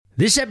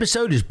This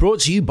episode is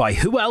brought to you by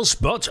who else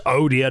but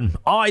Odeon.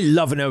 I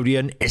love an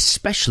Odeon,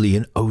 especially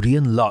an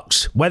Odeon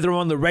Luxe. Whether I'm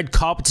on the red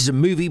carpet at a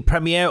movie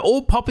premiere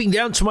or popping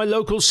down to my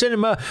local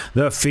cinema,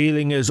 the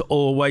feeling is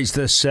always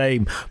the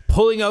same.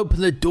 Pulling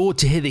open the door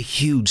to hear the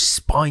huge,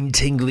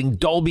 spine-tingling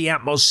Dolby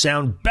Atmos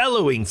sound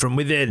bellowing from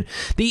within.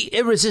 The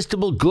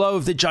irresistible glow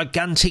of the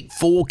gigantic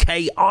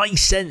 4K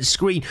iSense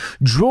screen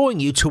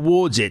drawing you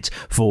towards it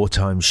 4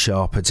 times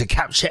sharper to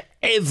capture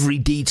every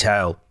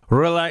detail.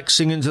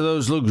 Relaxing into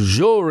those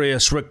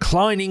luxurious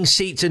reclining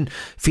seats and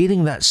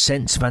feeling that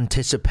sense of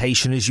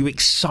anticipation as you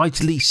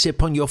excitedly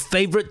sip on your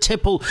favourite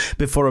tipple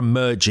before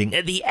emerging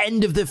at the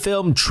end of the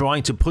film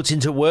trying to put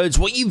into words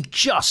what you've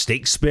just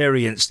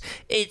experienced.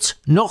 It's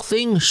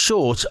nothing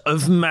short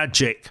of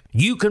magic.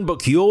 You can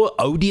book your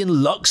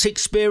Odeon Luxe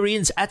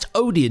experience at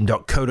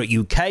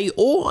odeon.co.uk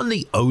or on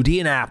the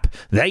Odeon app.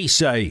 They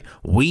say,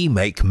 we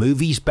make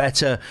movies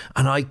better,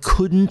 and I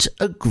couldn't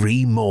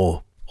agree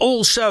more.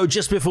 Also,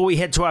 just before we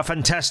head to our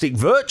fantastic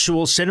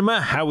virtual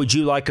cinema, how would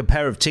you like a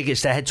pair of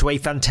tickets to head to a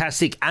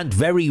fantastic and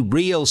very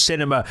real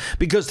cinema?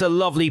 Because the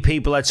lovely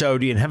people at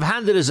Odeon have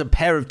handed us a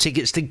pair of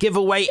tickets to give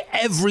away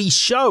every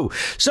show.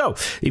 So,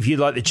 if you'd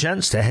like the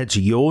chance to head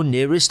to your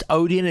nearest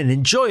Odeon and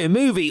enjoy a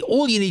movie,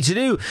 all you need to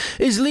do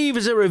is leave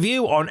us a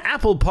review on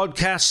Apple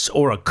Podcasts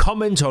or a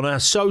comment on our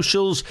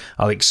socials.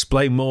 I'll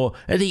explain more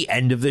at the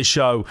end of the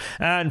show.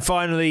 And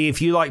finally,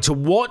 if you like to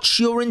watch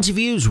your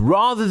interviews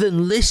rather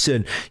than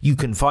listen, you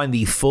can find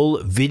the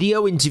full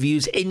video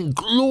interviews in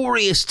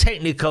glorious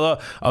Technicolor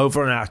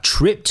over on our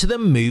Trip to the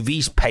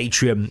Movies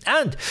Patreon.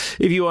 And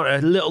if you want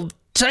a little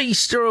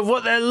taster of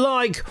what they're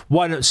like,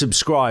 why not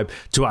subscribe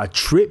to our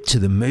Trip to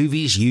the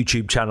Movies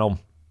YouTube channel?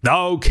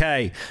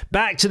 Okay,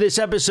 back to this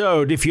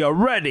episode. If you're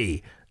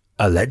ready,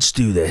 let's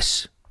do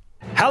this.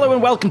 Hello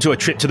and welcome to A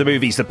Trip to the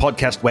Movies, the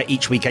podcast where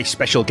each week a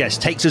special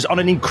guest takes us on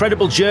an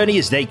incredible journey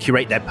as they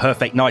curate their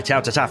perfect night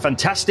out at our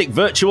fantastic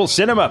virtual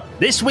cinema.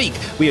 This week,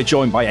 we are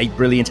joined by a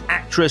brilliant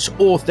actress,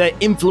 author,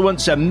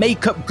 influencer,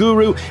 makeup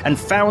guru, and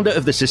founder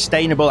of the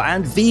sustainable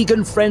and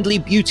vegan-friendly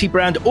beauty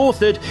brand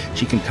Authored.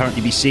 She can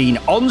currently be seen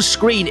on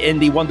screen in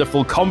the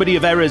wonderful comedy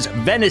of errors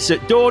Venice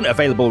at Dawn,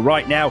 available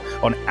right now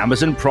on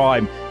Amazon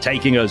Prime.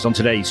 Taking us on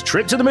today's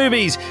Trip to the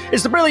Movies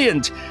is the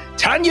brilliant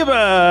Tanya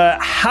Burr.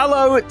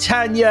 Hello,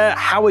 Tanya.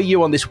 How are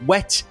you on this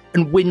wet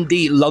and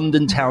windy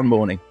London town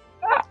morning?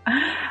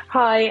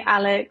 Hi,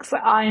 Alex.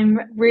 I'm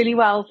really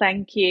well,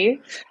 thank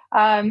you.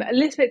 A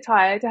little bit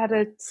tired. I had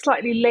a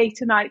slightly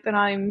later night than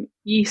I'm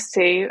used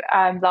to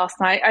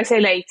last night. I say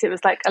late, it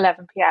was like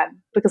 11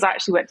 p.m. because I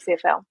actually went to see a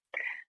film.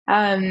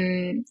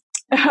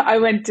 I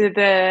went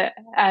to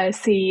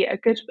see A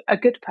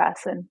Good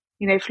Person,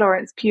 you know,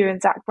 Florence Pugh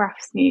and Zach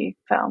Braff's new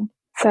film.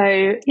 So,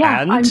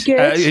 yeah, and, I'm good.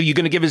 Are you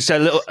going to give us a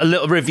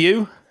little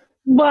review?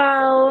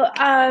 Well,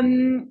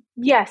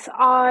 yes,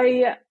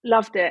 I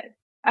loved it.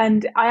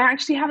 And I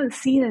actually haven't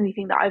seen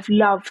anything that I've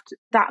loved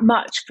that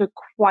much for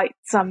quite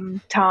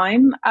some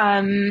time.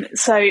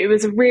 So it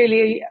was a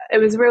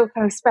real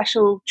kind of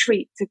special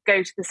treat to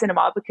go to the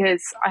cinema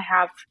because I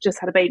have just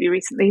had a baby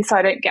recently, so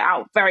I don't get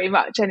out very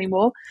much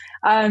anymore.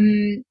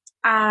 And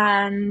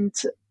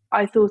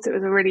I thought it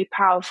was a really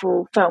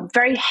powerful film,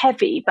 very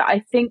heavy, but I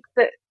think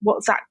that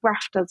what Zach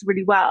Braff does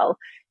really well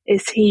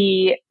is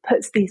he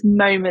puts these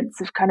moments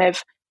of kind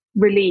of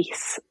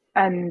release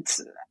and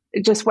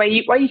just where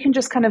you can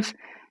just kind of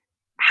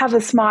have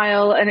a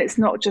smile and it's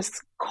not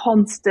just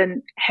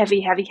constant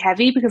heavy,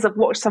 because I've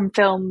watched some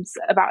films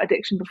about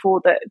addiction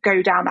before that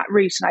go down that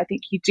route, and I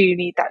think you do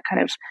need that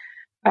kind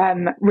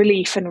of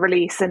relief and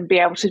release and be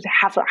able to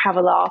have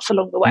a laugh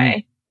along the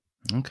way.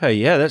 Okay,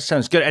 yeah, that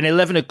sounds good. And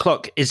 11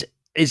 o'clock is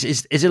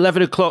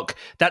 11 o'clock,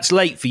 that's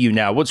late for you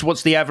now?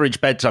 What's the average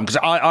bedtime?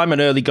 Because I'm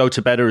an early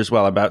go-to-bedder as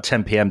well, about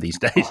 10 p.m. these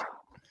days.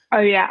 Oh,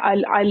 yeah,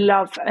 I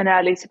love an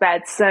early to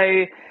bed.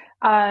 So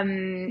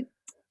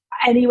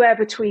anywhere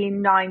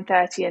between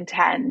 9:30 and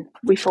 10,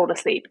 we fall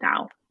asleep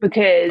now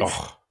because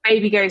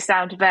baby goes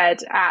down to bed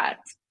at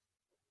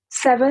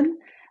 7,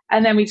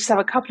 and then we just have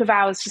a couple of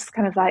hours just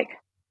kind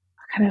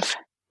of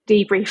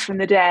debrief from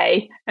the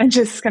day and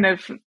just kind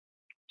of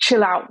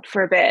chill out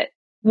for a bit,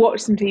 watch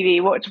some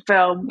TV, watch a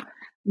film,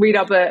 read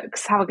our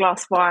books, have a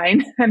glass of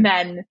wine, and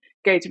then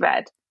go to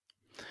bed.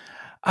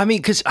 I mean,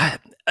 because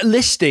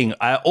listing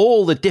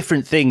all the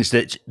different things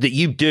that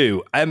you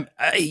do,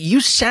 you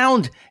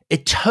sound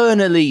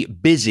eternally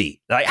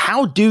busy. Like,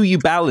 how do you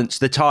balance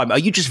the time? Are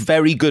you just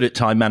very good at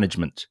time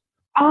management?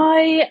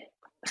 I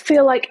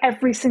feel like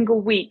every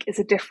single week is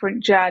a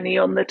different journey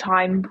on the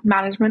time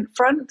management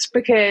front,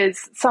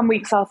 because some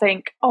weeks I'll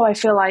think, I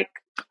feel like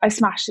I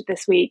smashed it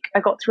this week. I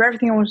got through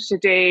everything I wanted to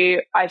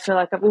do. I feel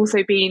like I've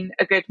also been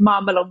a good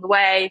mum along the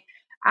way,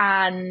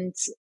 and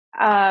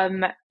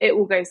it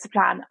all goes to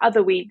plan.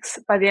 Other weeks,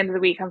 by the end of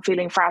the week, I'm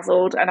feeling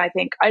frazzled, and I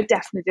think I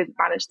definitely didn't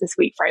manage this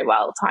week very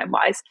well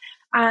time-wise.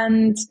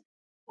 And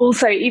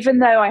also, even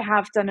though I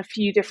have done a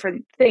few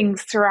different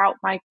things throughout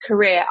my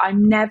career,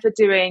 I'm never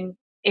doing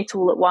it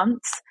all at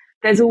once.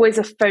 There's always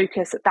a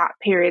focus at that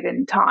period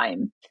in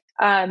time.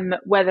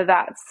 whether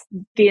that's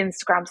the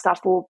Instagram stuff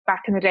or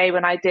back in the day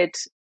when I did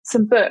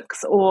some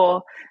books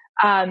or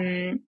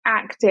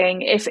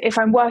acting. If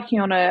I'm working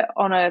on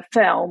a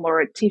film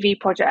or a TV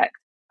project,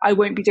 I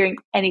won't be doing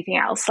anything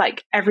else.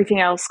 Like everything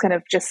else kind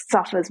of just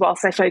suffers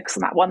whilst I focus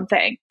on that one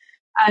thing.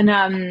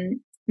 And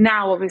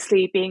now,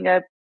 obviously, being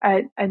a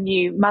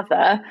new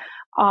mother,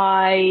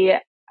 my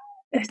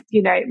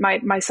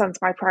son's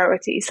my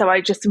priority. So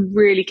I just am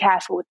really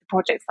careful with the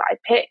projects that I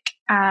pick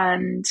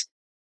and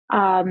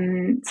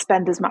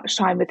spend as much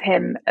time with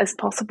him as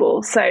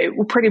possible. So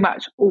pretty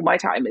much all my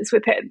time is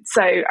with him.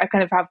 So I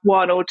kind of have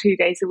 1 or 2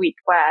 days a week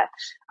where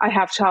I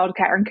have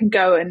childcare and can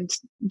go and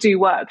do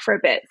work for a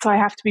bit. So I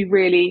have to be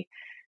really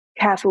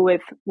careful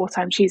with what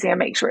I'm choosing and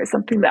make sure it's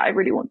something that I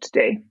really want to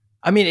do.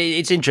 I mean,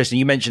 it's interesting.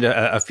 You mentioned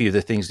a few of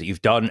the things that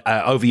you've done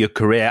over your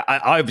career.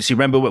 I obviously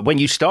remember when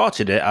you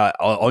started it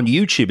on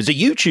YouTube as a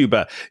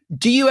YouTuber.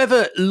 Do you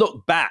ever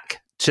look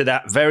back to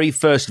that very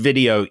first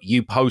video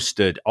you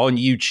posted on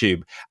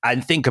YouTube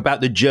and think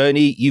about the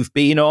journey you've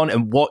been on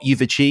and what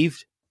you've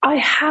achieved? I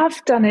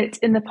have done it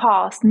in the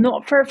past,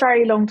 not for a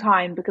very long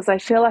time, because I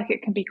feel like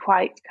it can be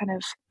quite kind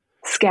of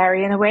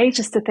scary in a way,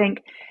 just to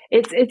think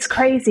it's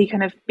crazy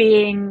kind of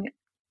being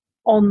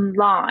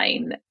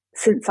online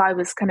since I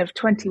was kind of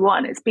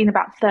 21. It's been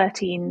about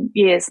 13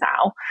 years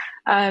now.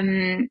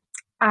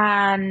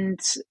 And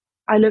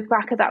I look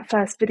back at that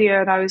first video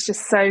and I was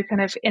just so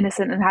kind of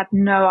innocent and had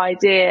no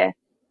idea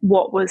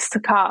what was to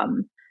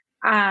come.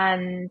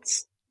 And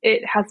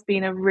it has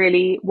been a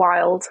really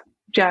wild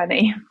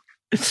journey.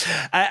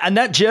 And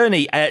that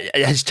journey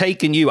has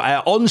taken you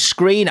on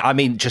screen. I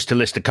mean, just to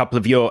list a couple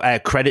of your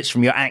credits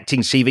from your acting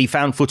CV: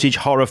 found footage,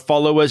 horror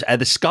followers,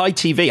 the Sky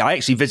TV. I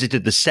actually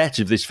visited the set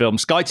of this film,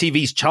 Sky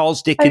TV's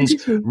Charles Dickens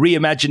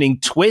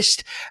reimagining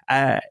Twist.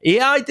 Yeah,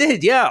 I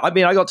did. Yeah, I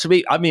mean,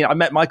 I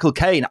met Michael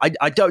Caine.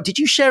 I don't. Did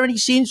you share any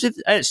scenes with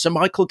Sir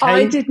Michael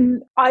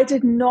Caine? I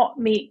did not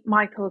meet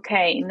Michael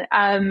Caine.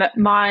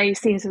 My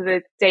scenes were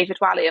with David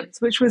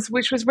Walliams, which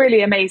was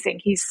really amazing.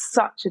 He's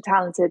such a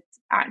talented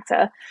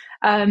actor.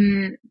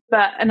 And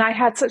I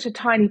had such a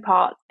tiny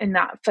part in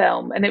that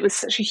film, and it was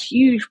such a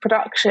huge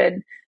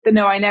production that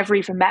I never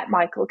even met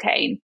Michael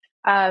Caine.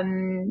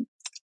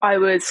 I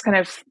was kind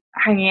of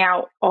hanging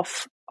out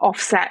off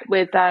set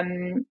with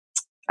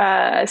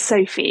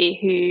Sophie,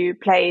 who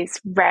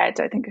plays Red,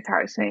 I think her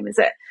character name is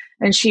it,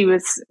 and she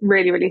was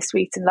really, really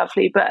sweet and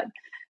lovely. But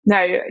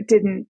no,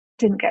 didn't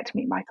get to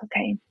meet Michael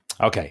Caine.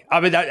 Okay, I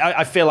mean,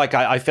 I feel like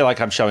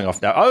I'm showing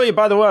off now. Oh, yeah,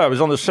 by the way, I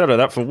was on the set of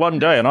that for one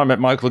day, and I met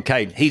Michael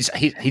Caine. He's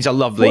a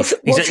lovely, nice?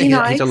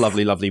 He's a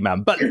lovely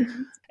man. But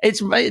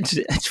it's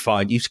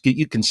fine.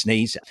 You can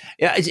sneeze.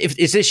 Yeah,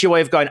 is this your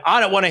way of going?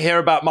 I don't want to hear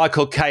about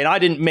Michael Caine. I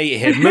didn't meet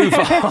him. Move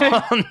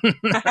on.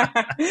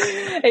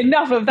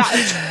 Enough of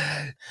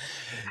that.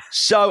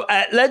 So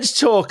let's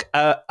talk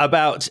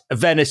about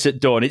Venice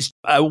at Dawn. It's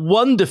a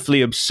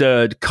wonderfully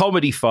absurd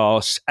comedy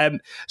farce.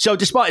 So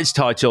despite its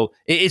title,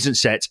 it isn't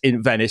set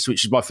in Venice,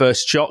 which is my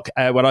first shock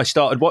when I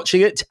started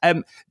watching it.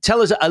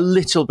 Tell us a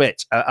little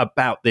bit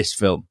about this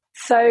film.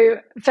 So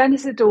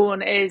Venice at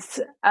Dawn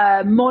is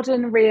a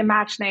modern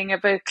reimagining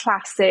of a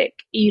classic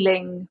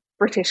Ealing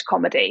British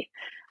comedy.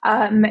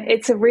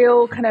 It's a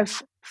real kind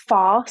of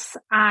farce,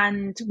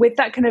 and with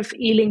that kind of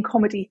Ealing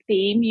comedy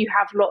theme, you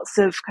have lots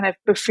of kind of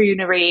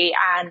buffoonery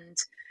and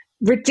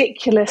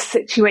ridiculous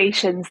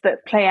situations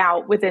that play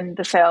out within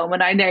the film.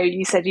 And I know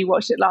you said you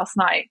watched it last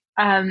night.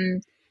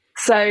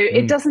 So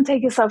it doesn't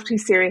take itself too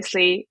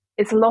seriously.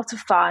 It's a lot of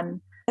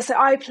fun. So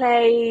I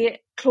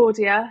play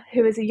Claudia,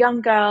 who is a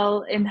young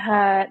girl in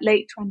her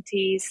late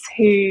 20s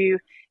who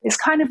is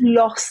kind of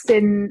lost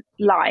in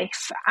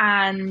life,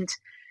 and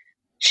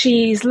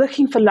she's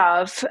looking for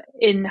love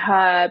in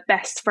her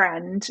best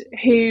friend,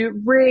 who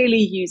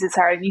really uses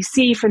her. And you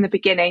see from the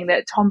beginning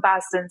that Tom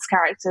Basden's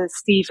character,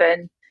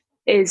 Stephen,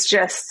 is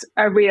just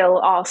a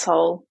real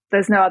arsehole.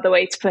 There's no other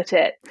way to put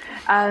it.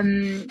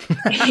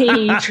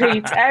 He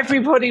treats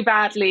everybody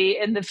badly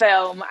in the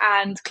film.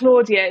 And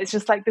Claudia is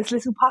just like this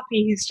little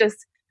puppy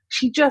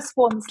she just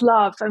wants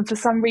love. And for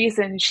some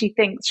reason, she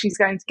thinks she's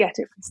going to get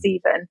it from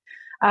Stephen.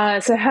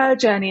 So her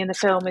journey in the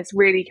film is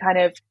really kind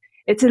of,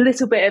 it's a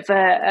little bit of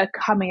a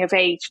coming of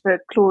age for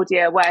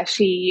Claudia, where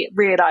she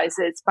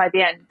realizes by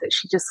the end that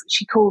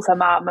she calls her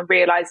mum and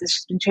realizes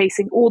she's been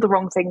chasing all the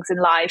wrong things in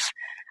life,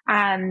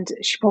 and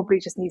she probably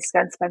just needs to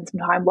go and spend some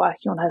time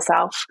working on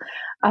herself.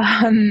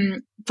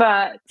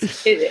 But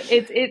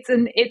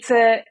it's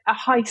a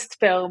heist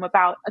film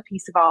about a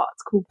piece of art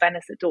called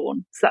Venice at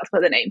Dawn. So that's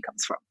where the name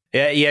comes from.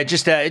 Yeah.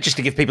 Just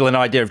to give people an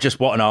idea of just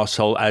what an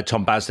arsehole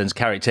Tom Basden's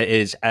character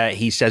is,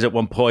 he says at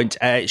one point,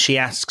 she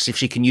asks if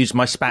she can use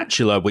my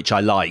spatula, which I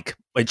like,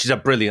 which is a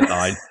brilliant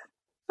line.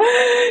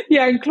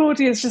 Yeah, and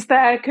Claudia's just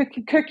there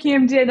cooking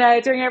him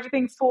dinner, doing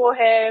everything for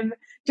him,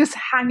 just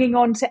hanging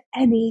on to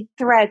any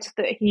thread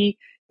that he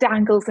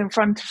dangles in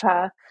front of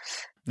her.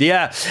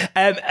 Yeah.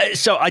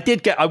 So I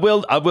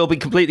will be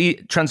completely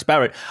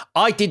transparent.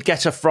 I did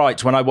get a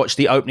fright when I watched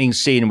the opening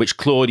scene in which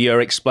Claudia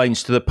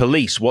explains to the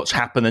police what's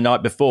happened the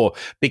night before,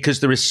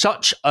 because there is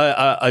such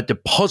a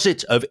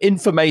deposit of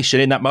information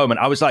in that moment.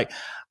 I was like,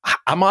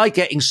 am I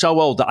getting so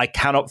old that I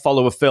cannot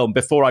follow a film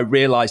before I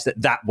realized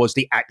that was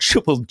the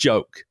actual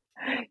joke?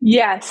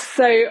 Yes.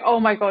 So,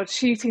 oh my God,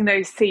 shooting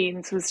those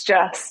scenes was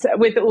just,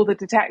 with all the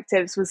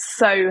detectives, was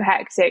so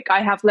hectic.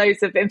 I have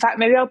loads of, in fact,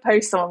 maybe I'll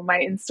post some on my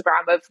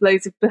Instagram of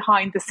loads of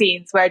behind the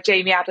scenes where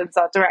Jamie Adams,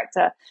 our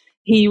director,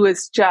 he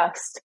was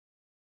just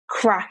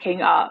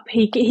cracking up.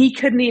 He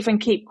couldn't even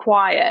keep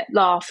quiet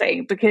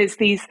laughing because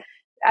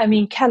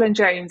Kellen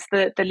Jones,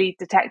 the lead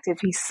detective,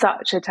 he's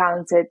such a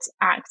talented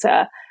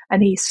actor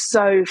and he's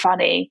so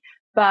funny.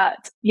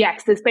 But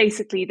yes, there's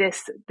basically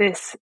this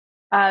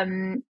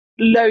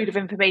load of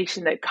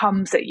information that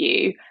comes at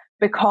you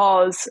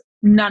because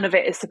none of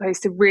it is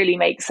supposed to really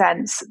make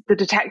sense. The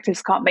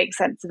detectives can't make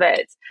sense of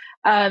it,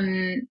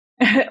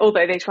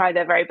 although they try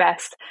their very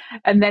best.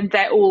 And then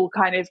they're all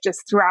kind of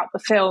just throughout the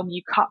film,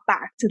 you cut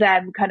back to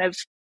them kind of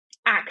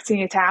acting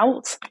it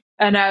out.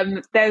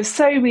 And there's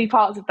so many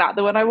parts of that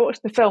when I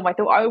watched the film, I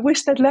thought, I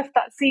wish they'd left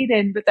that scene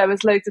in, but there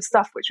was loads of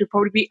stuff which would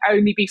probably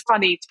only be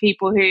funny to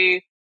people who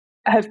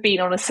have been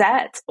on a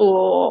set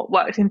or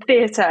worked in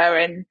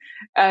theatre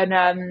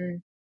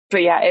but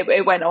yeah,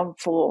 it went on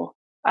for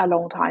a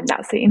long time,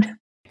 that scene.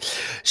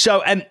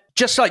 So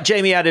just like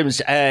Jamie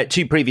Adams'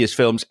 two previous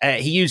films,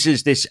 he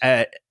uses this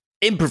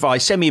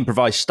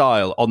semi-improvised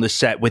style on the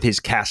set with his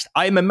cast.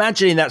 I'm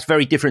imagining that's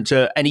very different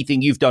to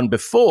anything you've done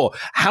before.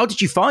 How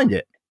did you find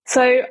it?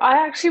 So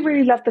I actually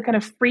really loved the kind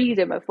of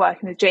freedom of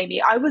working with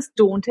Jamie. I was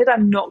daunted,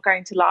 I'm not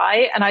going to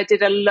lie. And I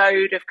did a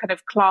load of kind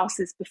of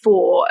classes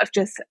before of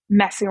just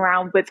messing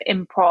around with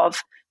improv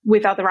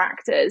with other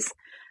actors.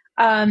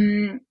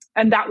 And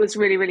that was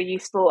really, really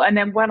useful. And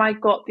then when I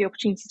got the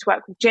opportunity to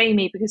work with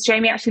Jamie, because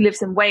Jamie actually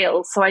lives in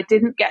Wales, so I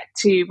didn't get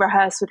to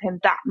rehearse with him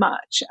that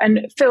much.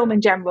 And film in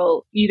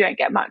general, you don't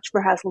get much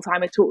rehearsal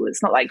time at all.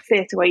 It's not like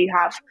theatre where you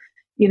have,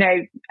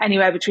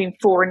 anywhere between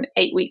 4 and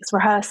 8 weeks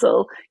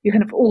rehearsal. You're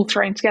kind of all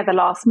thrown together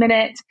last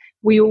minute.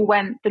 We all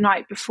went the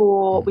night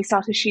before we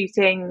started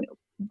shooting.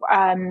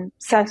 Certain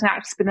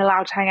actors have been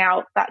allowed to hang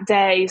out that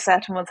day,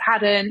 certain ones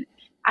hadn't.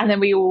 And then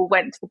we all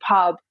went to the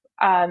pub,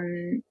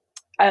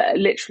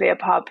 literally a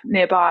pub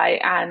nearby,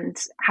 and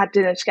had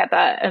dinner together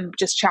and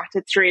just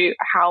chatted through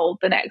how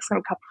the next kind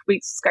of couple of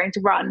weeks is going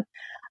to run.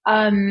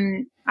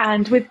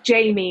 And with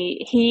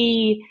Jamie,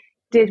 he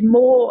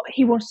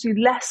wanted to do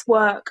less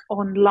work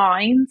on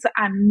lines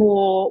and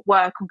more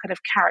work on kind of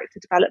character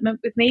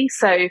development with me.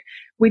 So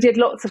we did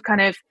lots of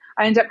I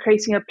ended up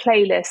creating a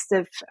playlist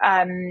of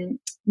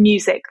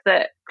music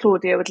that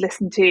Claudia would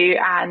listen to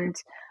and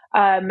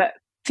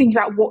thinking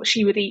about what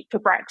she would eat for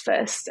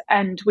breakfast.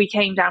 And we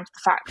came down to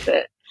the fact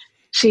that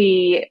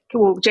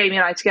Jamie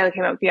and I together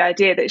came up with the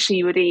idea that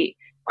she would eat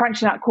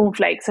crunchy nut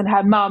cornflakes, and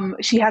her mum,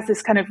 she has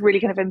this kind of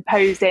really kind of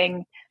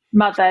imposing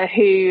mother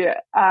who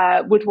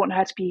would want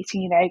her to be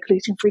eating,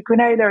 gluten-free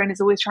granola, and is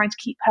always trying to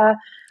keep her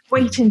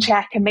weight in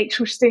check and make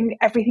sure she's doing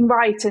everything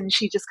right. And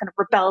she just kind of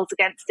rebels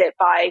against it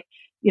by,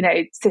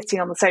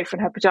 sitting on the sofa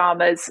in her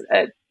pajamas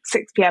at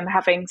 6 p.m.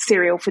 having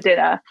cereal for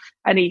dinner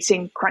and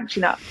eating crunchy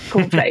nut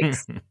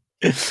cornflakes.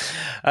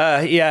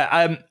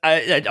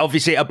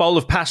 Obviously a bowl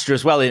of pasta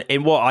as well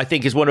in what I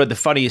think is one of the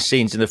funniest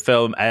scenes in the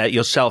film.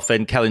 Yourself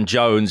and Kellen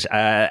Jones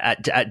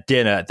at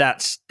dinner.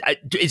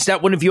 Is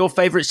that one of your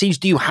favorite scenes?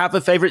 Do you have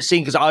a favorite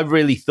scene? Because I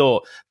really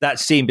thought that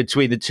scene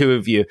between the two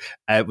of you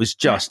was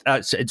just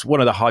it's one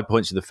of the high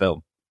points of the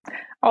film.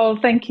 Oh,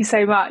 thank you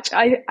so much.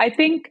 I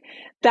think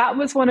that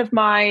was one of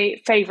my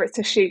favorites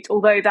to shoot,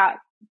 although that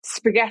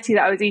spaghetti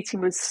that I was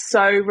eating was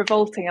so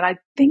revolting, and I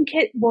think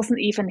it wasn't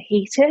even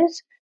heated,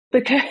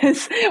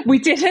 because we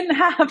didn't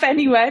have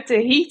anywhere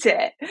to heat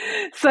it.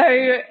 So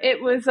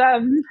it was, I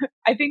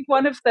think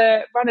one of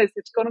the runners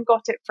had gone and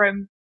got it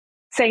from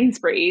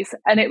Sainsbury's,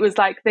 and it was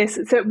like this.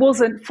 So it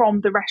wasn't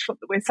from the restaurant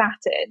that we're sat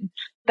in.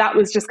 That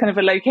was just kind of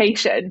a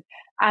location.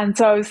 And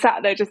so I was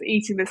sat there just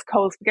eating this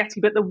cold spaghetti,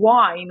 but the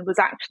wine was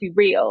actually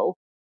real,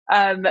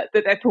 that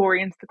they're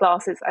pouring into the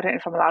glasses. I don't know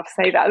if I'm allowed to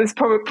say that. It was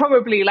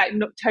probably like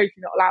totally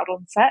not allowed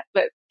on set,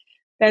 but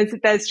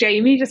there's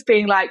Jamie just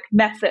being like,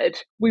 method,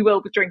 we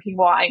will be drinking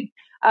wine.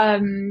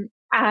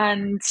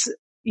 And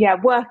yeah,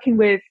 working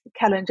with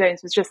Kellen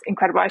Jones was just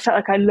incredible. I felt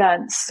like I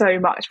learned so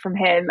much from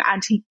him,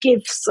 and he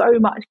gives so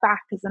much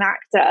back as an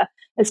actor,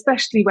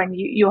 especially when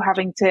you're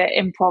having to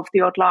improv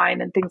the odd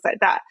line and things like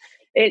that.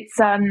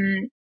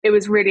 It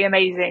was really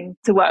amazing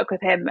to work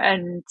with him,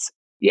 and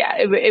yeah,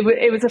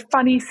 it was a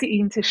funny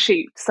scene to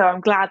shoot. So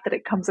I'm glad that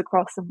it comes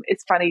across and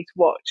it's funny to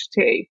watch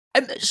too.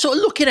 So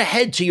looking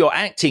ahead to your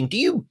acting, do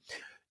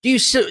you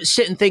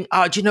sit and think,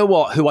 do you know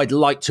what, who I'd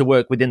like to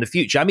work with in the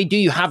future? I mean, do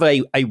you have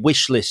a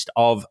wish list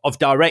of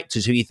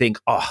directors who you think,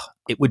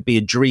 it would be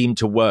a dream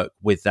to work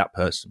with that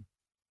person?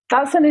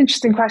 That's an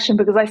interesting question,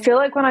 because I feel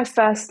like when I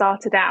first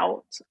started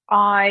out,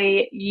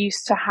 I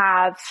used to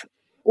have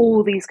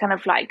all these kind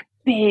of like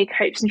big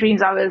hopes and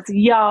dreams. I was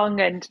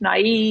young and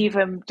naive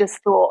and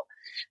just thought,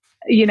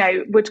 you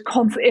know,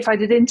 if I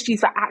did interviews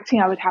for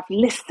acting, I would have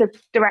lists of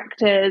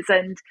directors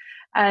and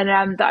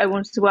that I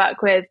wanted to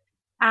work with.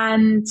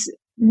 And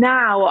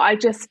now I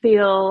just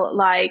feel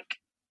like,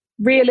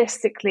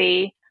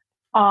 realistically,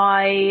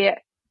 I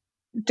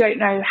don't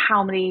know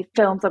how many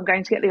films I'm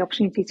going to get the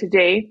opportunity to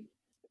do.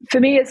 For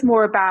me, it's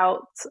more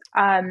about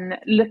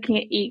looking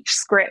at each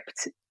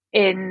script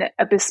in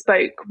a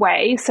bespoke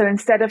way. So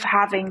instead of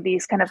having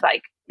these kind of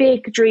like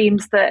big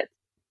dreams that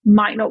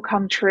might not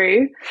come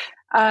true,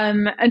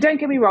 and don't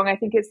get me wrong, I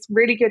think it's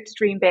really good to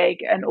dream big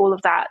and all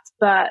of that.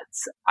 But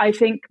I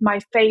think my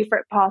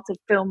favorite part of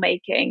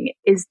filmmaking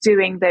is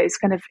doing those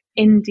kind of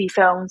indie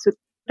films with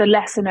the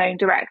lesser known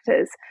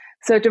directors.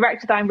 So a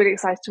director that I'm really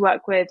excited to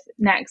work with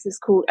next is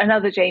called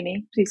another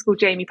Jamie. He's called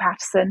Jamie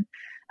Patterson.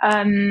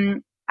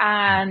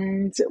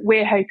 And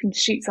we're hoping to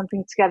shoot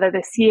something together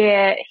this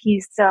year.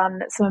 He's done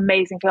some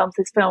amazing films.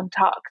 His film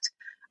Tucked,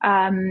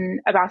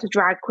 about a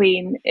drag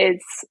queen,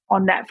 is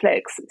on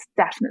Netflix. It's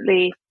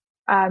definitely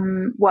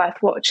worth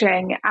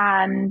watching.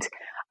 And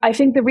I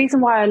think the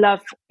reason why I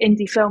love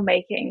indie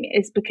filmmaking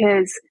is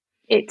because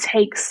it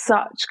takes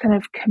such kind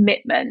of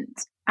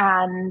commitment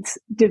and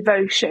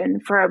devotion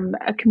from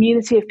a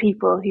community of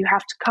people who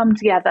have to come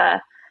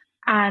together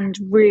and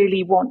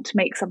really want to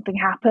make something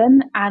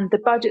happen. And the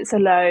budgets are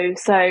low,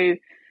 so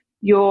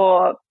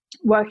you're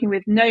working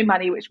with no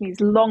money, which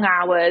means long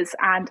hours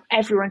and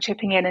everyone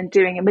chipping in and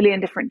doing a million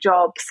different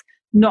jobs,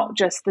 not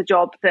just the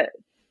job that,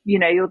 you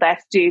know, you're there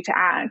to do, to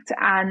act.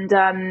 And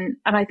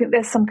I think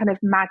there's some kind of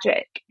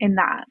magic in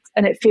that,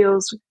 and it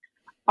feels,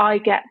 I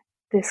get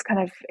this kind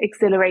of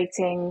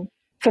exhilarating,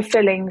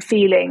 fulfilling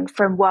feeling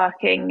from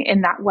working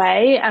in that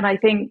way. And I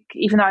think,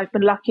 even though I've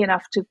been lucky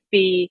enough to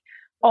be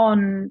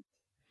on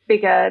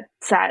bigger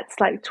sets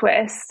like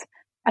Twist,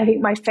 I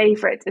think my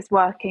favorite is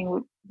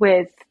working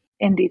with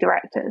indie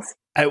directors.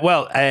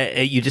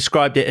 You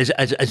described it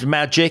as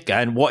magic,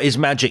 and what is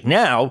magic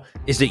now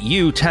is that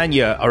you,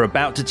 Tanya, are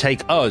about to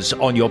take us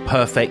on your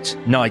perfect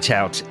night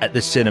out at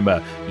the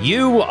cinema.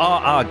 You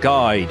are our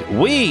guide.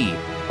 We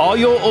are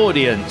your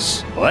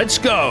audience. Let's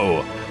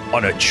go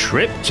on a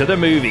trip to the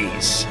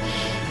movies.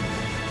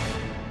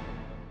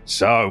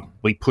 So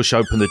we push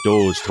open the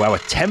doors to our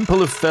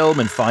temple of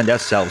film and find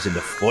ourselves in the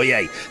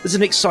foyer. There's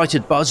an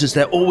excited buzz, as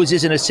there always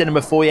is in a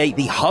cinema foyer,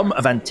 the hum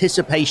of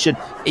anticipation.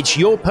 It's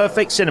your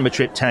perfect cinema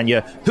trip,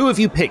 Tanya. Who have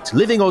you picked,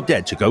 living or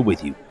dead, to go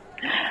with you?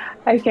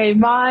 Okay,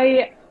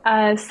 my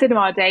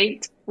cinema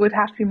date would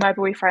have to be my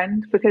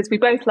boyfriend, because we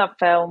both love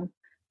film.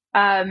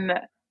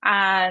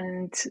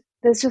 And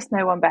there's just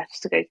no one better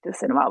to go to the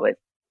cinema with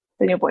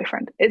than your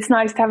boyfriend. It's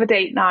nice to have a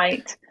date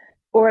night,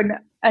 or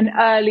an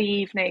early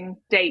evening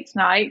date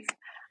night.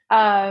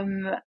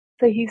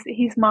 So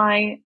he's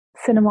my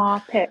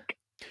cinema pick.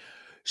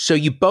 So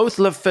you both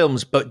love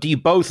films, but do you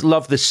both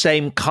love the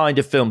same kind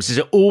of films? Is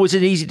it always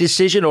an easy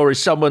decision, or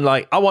is someone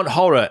like, I want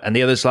horror, and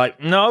the other's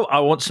like, no, I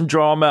want some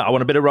drama, I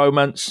want a bit of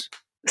romance?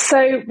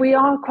 So we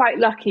are quite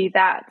lucky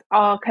that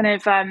our kind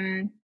of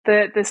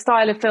the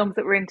style of films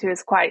that we're into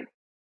is quite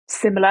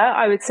similar,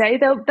 I would say.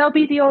 There'll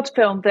be the odd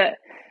film that,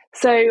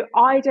 so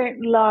I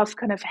don't love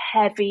kind of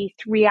heavy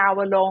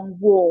 3-hour long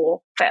war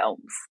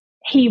films.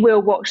 He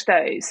will watch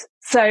those.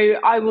 So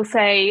I will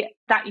say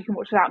that you can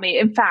watch without me.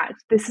 In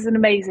fact, this is an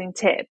amazing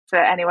tip for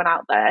anyone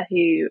out there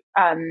who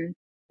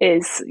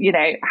is, you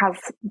know, has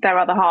their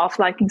other half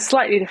liking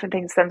slightly different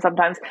things than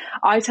sometimes.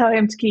 I tell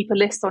him to keep a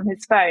list on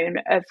his phone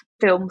of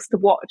films to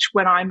watch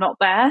when I'm not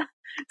there.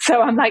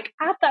 So I'm like,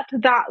 add that to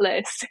that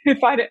list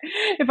if I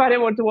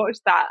don't want to watch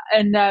that.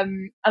 And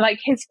like,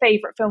 his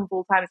favorite film of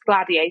all time is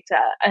Gladiator,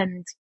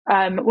 and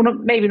well,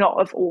 maybe not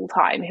of all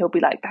time. He'll be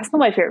like, that's not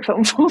my favorite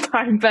film of all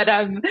time, but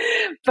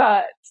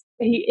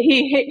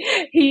he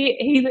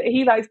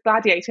likes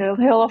Gladiator.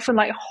 He'll often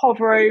like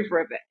hover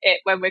over it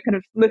when we're kind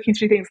of looking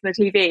through things on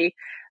the TV,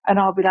 and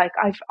I'll be like,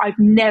 I've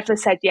never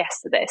said yes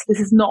to this.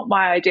 This is not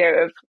my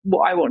idea of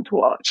what I want to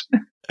watch.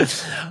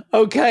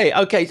 Okay.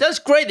 That's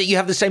great that you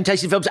have the same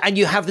taste in films and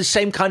you have the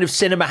same kind of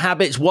cinema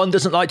habits. One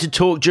doesn't like to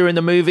talk during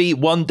the movie,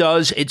 one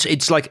does.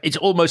 It's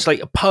almost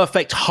like a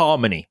perfect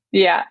harmony.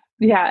 Yeah,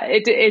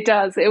 it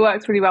does. It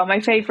works really well.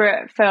 My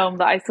favorite film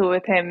that I saw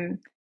with him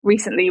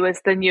recently was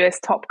the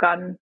newest Top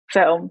Gun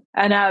film,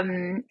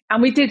 and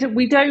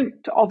we don't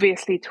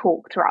obviously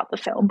talk throughout the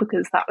film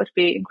because that would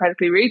be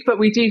incredibly rude, but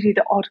we do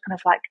the odd kind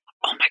of like,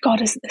 oh my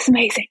god, isn't this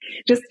amazing,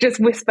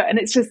 just whisper. And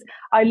it's just,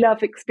 I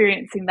love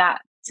experiencing that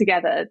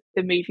together,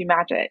 the movie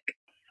magic.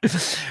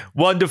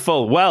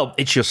 Wonderful. Well,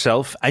 it's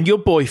yourself and your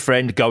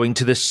boyfriend going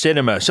to the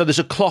cinema. So there's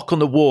a clock on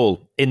the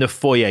wall in the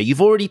foyer.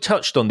 You've already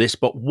touched on this,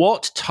 but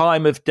what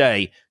time of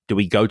day do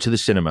we go to the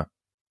cinema?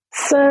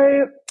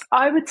 So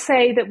I would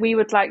say that we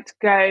would like to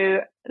go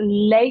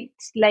late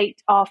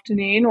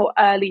afternoon or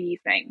early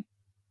evening,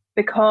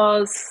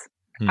 because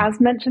as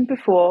mentioned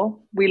before,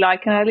 we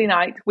like an early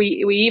night.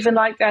 We even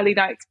like early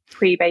nights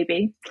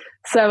pre-baby.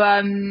 So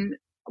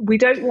we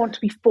don't want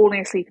to be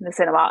falling asleep in the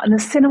cinema. And the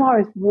cinema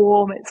is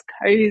warm, it's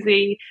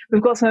cozy.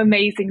 We've got some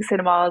amazing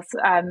cinemas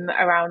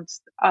around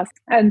us.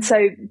 And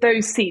so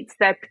those seats,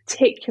 they're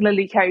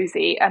particularly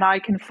cozy, and I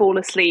can fall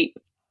asleep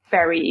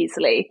very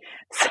easily.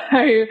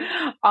 So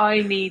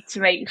I need to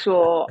make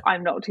sure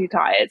I'm not too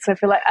tired. So I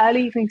feel like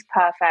early evening's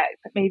perfect,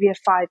 but maybe a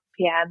 5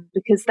 p.m.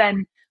 because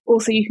then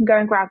also you can go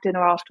and grab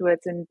dinner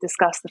afterwards and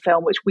discuss the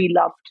film, which we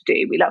love to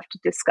do. We love to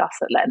discuss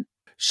at length.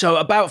 So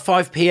about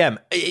 5 p.m.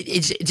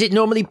 Is it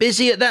normally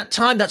busy at that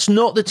time? That's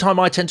not the time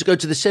I tend to go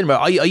to the cinema.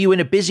 Are you in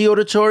a busy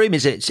auditorium?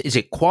 Is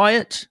it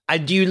quiet?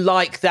 And do you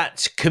like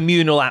that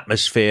communal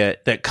atmosphere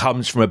that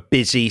comes from a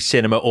busy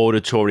cinema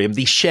auditorium,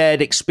 the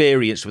shared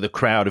experience with a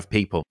crowd of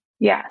people?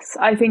 Yes,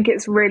 I think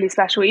it's really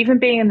special. Even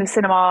being in the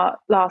cinema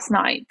last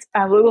night,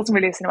 well, it wasn't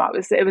really a cinema.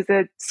 It was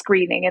a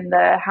screening in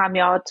the Ham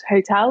Yard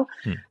Hotel.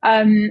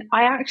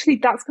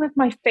 That's kind of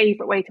my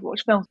favourite way to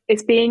watch films.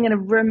 It's being in a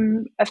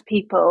room of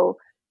people,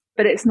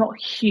 but it's not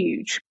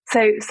huge.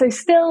 So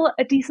still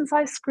a decent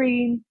sized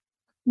screen.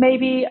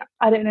 Maybe,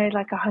 I don't know,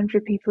 like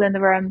 100 people in the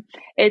room.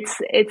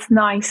 It's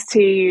nice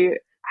to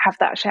have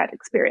that shared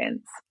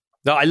experience.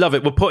 No, I love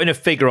it. We're putting a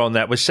figure on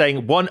that. We're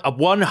saying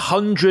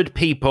 100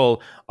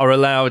 people are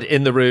allowed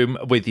in the room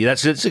with you.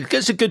 That's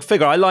a good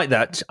figure. I like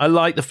that. I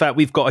like the fact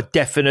we've got a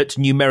definite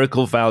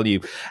numerical value.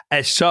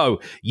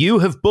 So you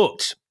have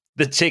booked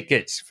the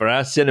tickets for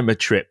our cinema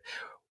trip.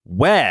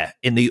 Where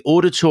in the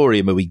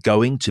auditorium are we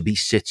going to be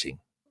sitting?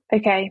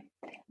 Okay,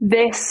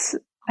 this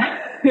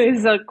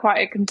is quite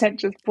a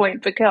contentious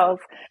point because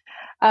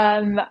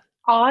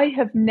I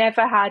have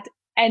never had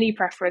any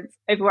preference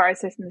over where I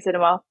sit in the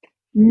cinema.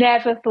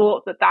 Never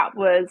thought that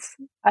was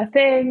a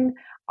thing.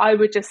 I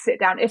would just sit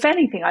down. If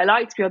anything, I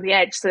like to be on the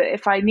edge, so that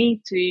if I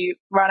need to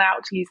run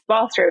out to use the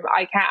bathroom,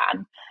 I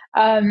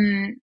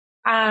can.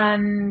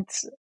 And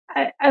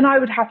I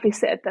would happily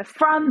sit at the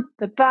front,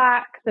 the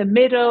back, the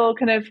middle,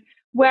 kind of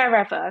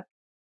wherever.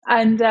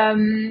 And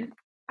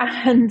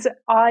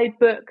I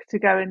booked to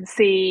go and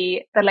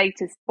see the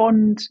latest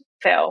Bond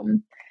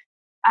film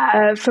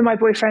for my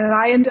boyfriend and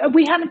I. And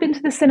we hadn't been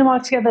to the cinema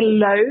together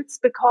loads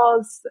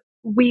because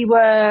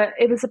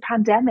it was a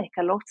pandemic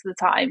a lot of the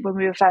time when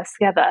we were first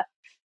together.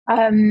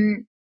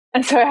 And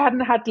so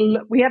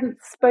we hadn't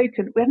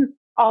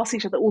asked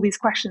each other all these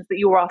questions that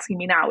you're asking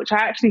me now, which I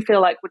actually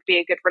feel like would be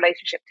a good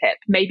relationship tip.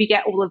 Maybe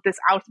get all of this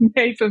out in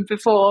the open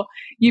before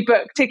you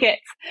book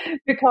tickets,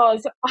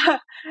 because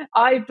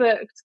I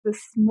booked the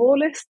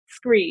smallest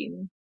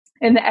screen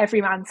in the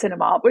Everyman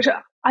Cinema, which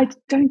I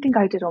don't think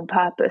I did on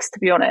purpose, to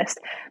be honest.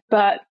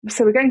 But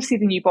so we're going to see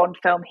the new Bond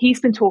film. He's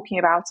been talking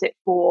about it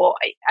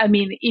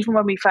even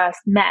when we first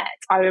met,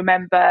 I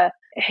remember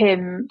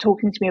him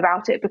talking to me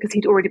about it because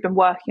he'd already been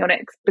working on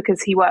it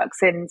because he works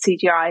in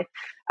CGI.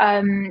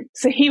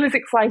 So he was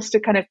excited to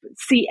kind of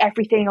see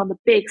everything on the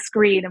big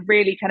screen and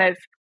really kind of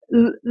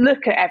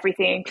look at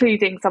everything,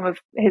 including some of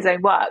his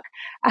own work.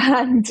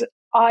 And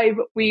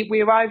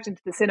we arrived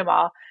into the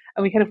cinema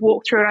and we kind of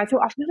walked through, and I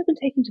thought, I've never been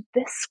taken to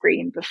this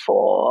screen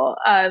before,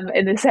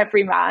 in this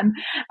Everyman.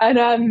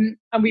 And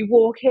we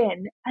walk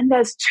in and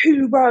there's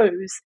 2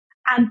 rows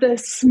and the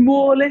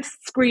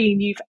smallest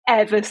screen you've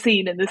ever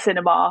seen in the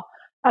cinema.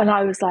 And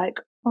I was like,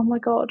 oh my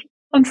God,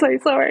 I'm so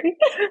sorry.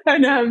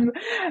 and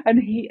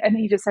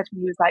he just said to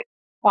me, he was like,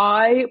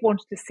 I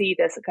wanted to see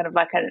this at kind of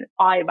like an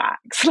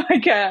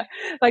IMAX,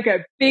 like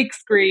a big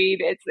screen.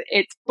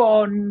 It's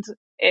Bond.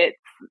 It's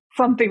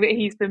something that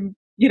he's been,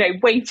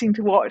 waiting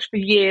to watch for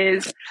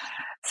years.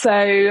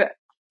 So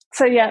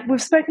yeah,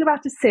 we've spoken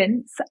about it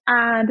since,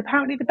 and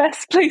apparently the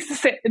best place to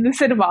sit in the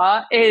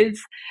cinema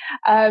is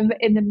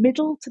in the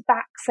middle to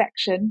back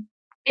section.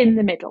 In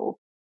the middle,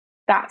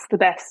 that's the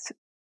best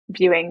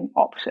viewing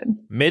option.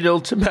 Middle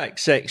to back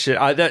section.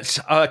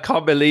 I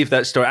can't believe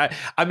that story.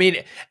 I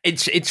mean,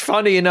 it's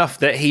funny enough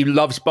that he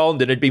loves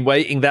Bond and had been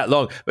waiting that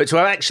long, but to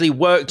have actually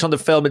worked on the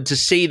film and to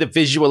see the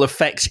visual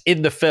effects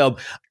in the film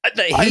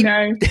that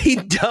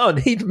he'd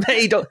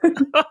made.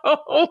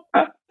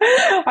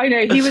 I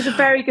know, he was a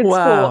very good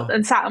sport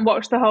and sat and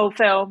watched the whole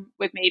film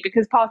with me,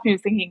 because part of me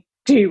was thinking,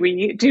 do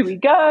we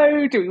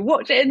go? Do we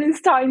watch it in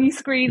this tiny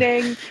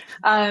screening?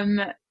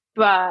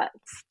 But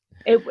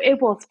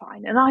it was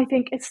fine, and I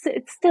think it's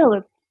still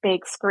a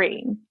big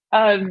screen,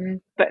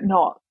 but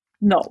not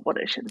what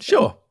it should be.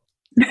 Sure.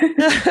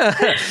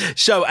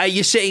 So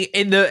you're sitting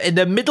in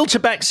the middle to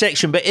back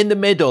section, but in the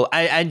middle,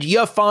 and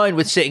you're fine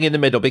with sitting in the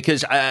middle,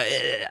 because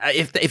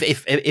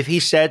if he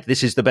said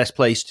this is the best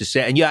place to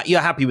sit, and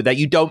you're happy with that,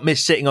 you don't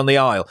miss sitting on the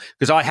aisle,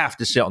 because I have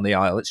to sit on the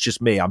aisle. It's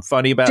just me. I'm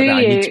funny about that.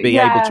 I need to be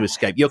able to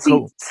escape. You're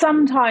cool.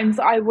 Sometimes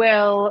I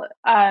will,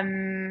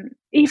 even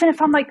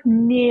if I'm like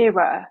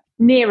nearer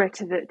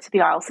to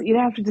the aisle, so you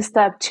don't have to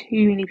disturb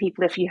too many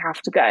people if you have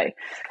to go.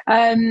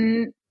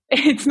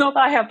 It's not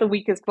that I have the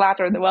weakest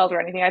bladder in the world or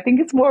anything. I think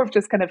it's more of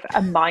just kind of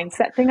a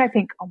mindset thing. I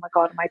think, oh my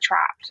God, am I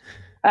trapped?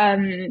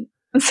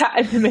 Sat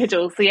in the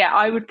middle. So yeah,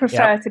 I would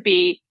prefer to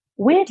be,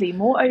 weirdly,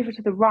 more over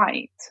to the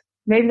right.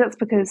 Maybe that's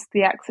because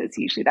the exit's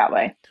usually that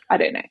way. I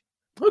don't know.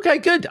 Okay,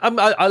 good.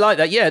 I like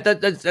that. Yeah,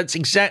 that's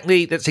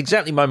exactly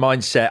my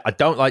mindset. I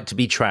don't like to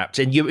be trapped,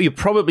 and you're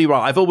probably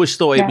right. I've always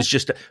thought it was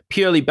just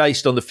purely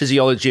based on the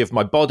physiology of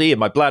my body and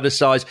my bladder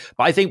size,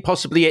 but I think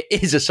possibly it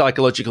is a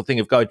psychological thing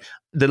of going,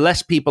 the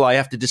less people I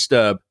have to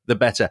disturb, the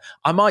better.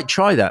 I might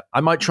try that.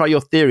 I might try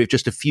your theory of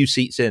just a few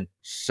seats in.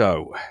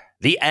 So,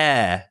 the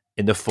air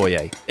in the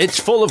foyer. It's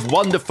full of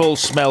wonderful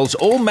smells.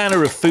 All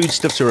manner of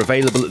foodstuffs are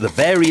available at the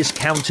various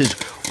counters.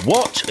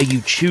 What are you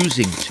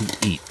choosing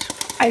to eat?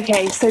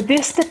 Okay, so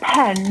this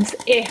depends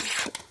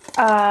if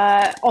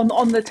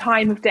on the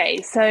time of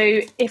day. So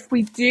if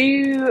we've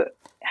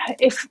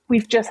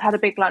just had a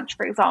big lunch,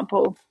 for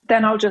example,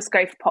 then I'll just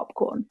go for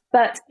popcorn.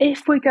 But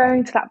if we're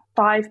going to that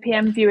 5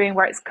 p.m. viewing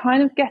where it's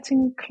kind of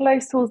getting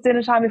close towards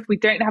dinner time, if we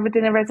don't have a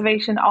dinner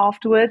reservation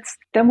afterwards,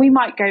 then we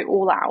might go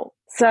all out.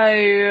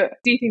 So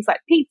do things like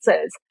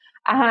pizzas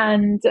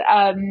and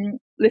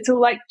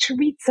little like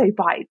chorizo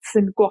bites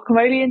and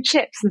guacamole and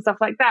chips and stuff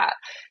like that.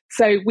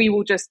 So we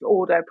will just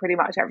order pretty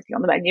much everything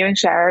on the menu and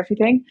share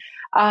everything.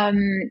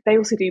 They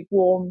also do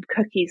warm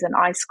cookies and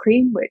ice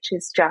cream, which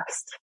is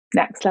just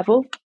next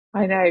level.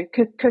 I know,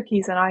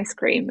 cookies and ice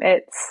cream.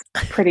 It's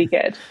pretty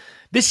good.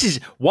 This is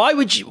why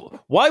would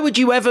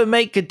you ever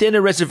make a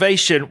dinner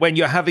reservation when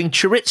you're having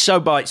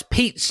chorizo bites,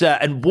 pizza,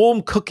 and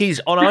warm cookies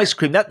on ice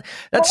cream? That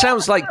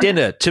sounds like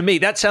dinner to me.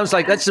 That sounds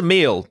like that's a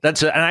meal.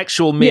 That's an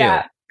actual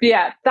meal.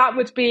 Yeah, that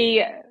would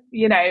be,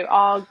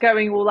 our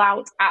going all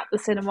out at the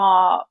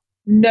cinema.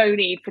 No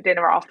need for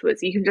dinner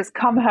afterwards. You can just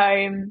come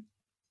home,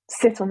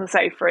 sit on the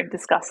sofa, and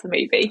discuss the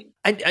movie.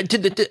 And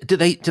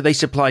do they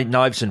supply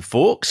knives and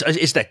forks?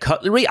 Is there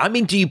cutlery? I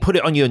mean, do you put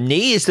it on your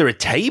knee? Is there a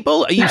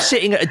table? Are you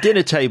sitting at a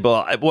dinner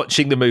table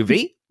watching the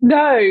movie?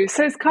 No.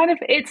 So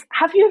it's.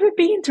 Have you ever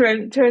been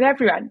to an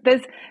everyone?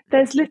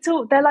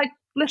 They're like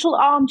little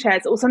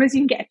armchairs, or sometimes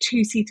you can get a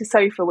 2-seater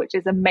sofa, which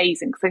is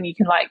amazing because then you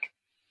can like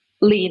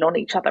lean on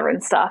each other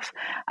and stuff.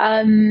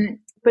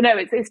 But no,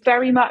 it's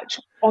very much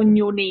on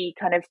your knee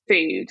kind of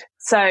food.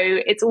 So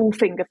it's all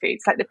finger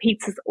foods. Like the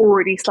pizza's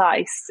already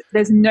sliced.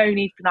 There's no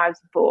need for knives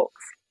and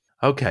forks.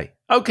 Okay,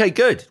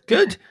 good.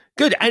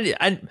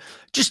 And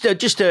just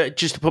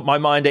to put my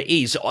mind at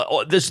ease,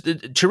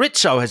 the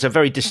chorizo has a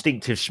very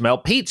distinctive smell.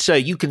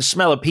 Pizza, you can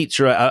smell a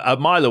pizza a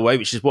mile away,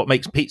 which is what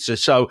makes pizza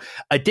so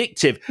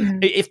addictive.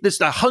 Mm. If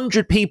there's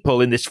 100 people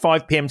in this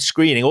 5 p.m.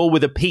 screening, all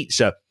with a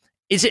pizza,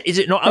 is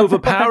it not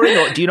overpowering,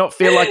 or do you not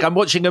feel like I'm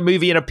watching a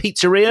movie in a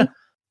pizzeria?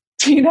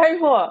 Do you know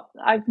what?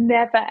 I've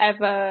never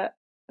ever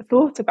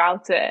thought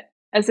about it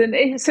so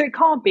it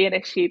can't be an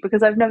issue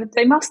because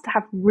they must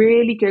have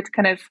really good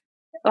kind of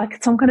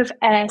like some kind of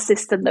air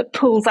system that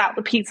pulls out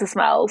the pizza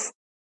smells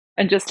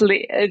and just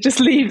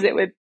leaves it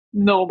with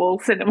normal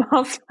cinema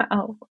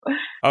smell.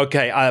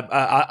 Okay,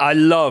 I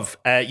love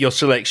your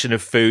selection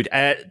of food.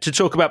 To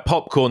talk about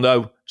popcorn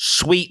though,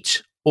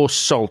 sweet or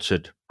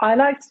salted? I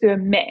like to do a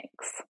mix.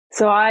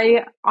 So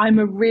I'm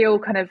a real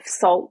kind of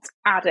salt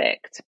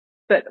addict,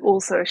 but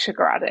also a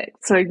sugar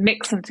addict. So I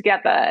mix them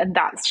together and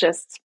that's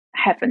just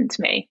heaven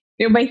to me.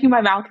 You're making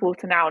my mouth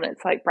water now and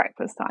it's like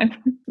breakfast time.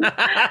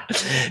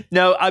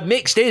 No,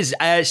 mixed is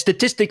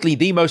statistically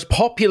the most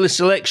popular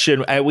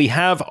selection we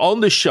have on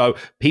the show.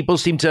 People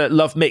seem to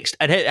love mixed.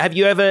 And have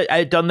you ever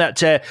done that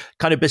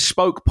kind of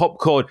bespoke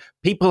popcorn?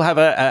 People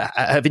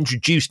have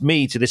introduced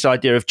me to this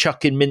idea of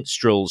chucking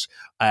minstrels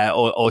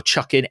or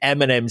chucking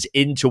M&Ms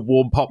into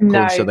warm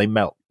popcorn so they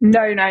melt.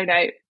 No.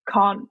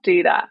 Can't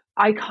do that.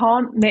 I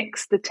can't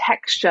mix the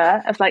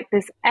texture of like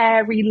this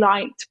airy,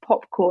 light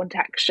popcorn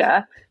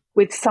texture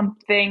with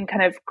something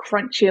kind of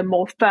crunchy and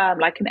more firm,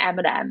 like an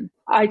M&M.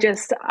 I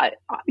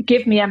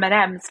give me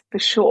M&Ms for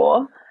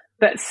sure,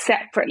 but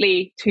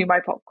separately to my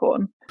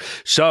popcorn.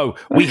 So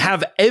we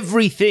have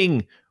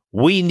everything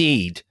we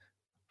need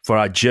for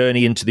our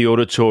journey into the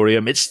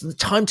auditorium. It's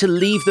time to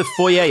leave the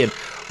foyer and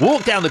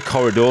walk down the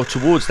corridor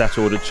towards that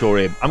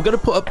auditorium. I'm going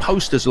to put up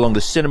posters along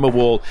the cinema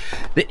wall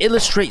that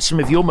illustrate some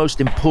of your most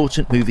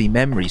important movie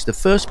memories. The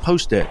first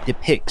poster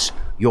depicts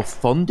your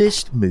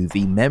fondest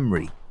movie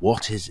memory.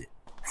 What is it?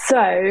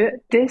 So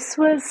this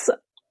was,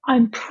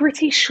 I'm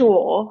pretty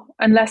sure,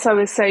 unless I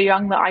was so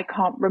young that I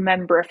can't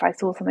remember if I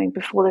saw something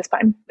before this, but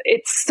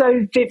it's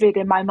so vivid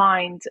in my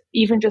mind,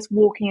 even just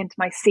walking into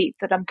my seat,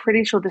 that I'm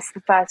pretty sure this is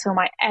the first film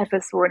I ever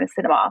saw in a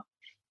cinema.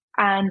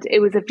 And it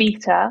was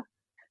Evita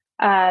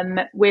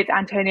with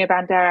Antonio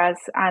Banderas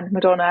and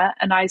Madonna,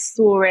 and I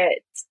saw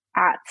it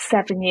at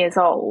 7 years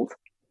old.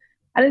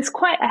 And it's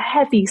quite a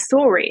heavy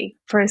story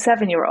for a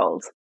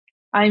 7-year-old.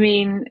 I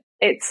mean,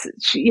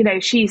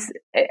 she's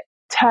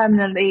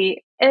terminally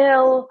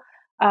ill.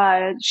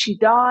 She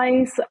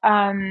dies.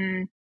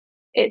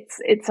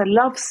 It's a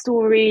love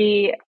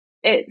story.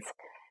 It's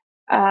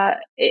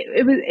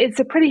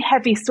a pretty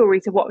heavy story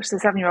to watch the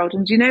 7-year-old.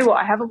 And do you know what?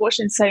 I haven't watched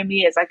it in so many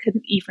years. I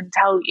couldn't even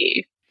tell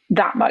you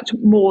that much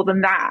more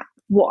than that.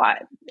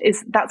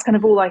 That's kind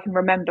of all I can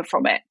remember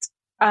from it.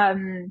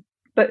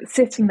 But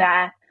sitting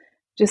there,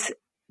 just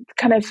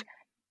kind of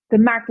the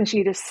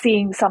magnitude of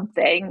seeing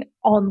something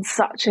on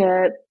such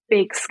a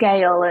big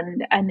scale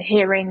and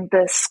hearing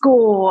the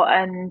score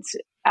and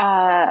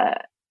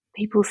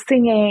people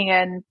singing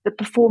and the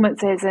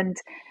performances, and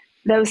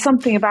there was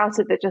something about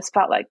it that just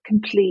felt like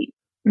complete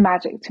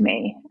magic to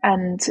me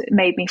and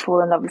made me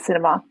fall in love with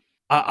cinema.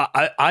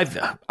 I've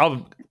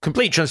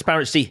complete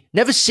transparency,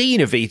 never seen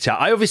Evita.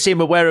 I obviously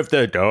am aware of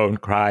the "Don't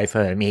Cry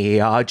for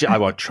Me," I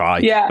won't try,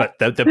 but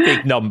the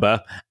big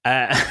number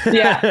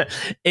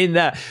in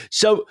that.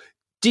 So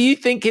do you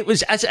think it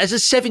was, as a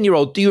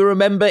 7-year-old, do you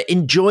remember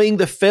enjoying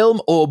the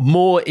film or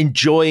more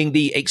enjoying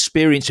the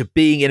experience of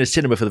being in a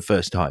cinema for the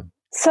first time?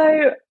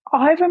 So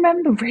I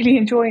remember really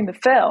enjoying the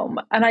film,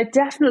 and I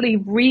definitely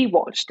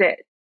rewatched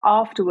it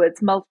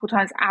afterwards multiple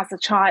times as a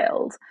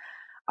child.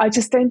 I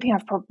just don't think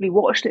I've probably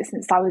watched it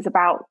since I was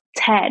about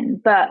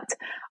 10, but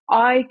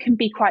I can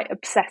be quite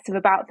obsessive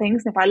about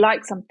things. And if I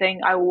like something,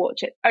 I will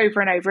watch it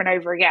over and over and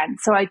over again.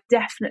 So I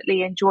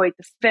definitely enjoyed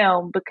the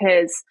film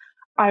because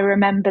I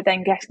remember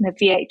then getting the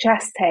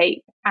VHS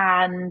tape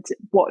and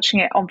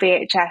watching it on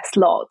VHS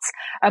lots.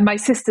 And my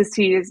sister's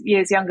 2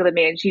 years younger than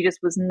me, and she just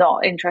was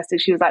not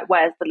interested. She was like,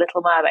 "Where's the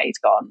Little Mermaid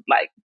gone?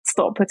 Like,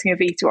 stop putting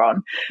Evita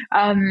on."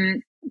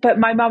 But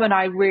my mum and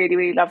I really,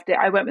 really loved it.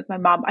 I went with my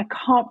mum. I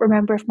can't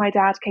remember if my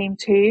dad came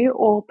too,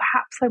 or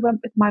perhaps I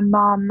went with my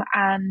mum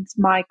and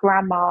my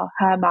grandma,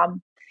 her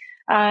mum.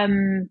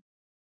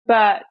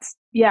 But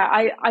yeah,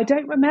 I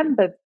don't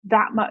remember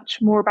that much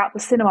more about the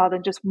cinema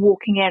than just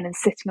walking in and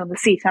sitting on the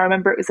seat. I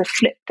remember it was a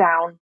flip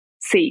down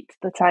seat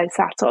that I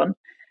sat on.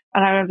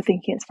 And I remember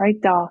thinking, it's very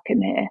dark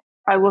in here.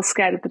 I was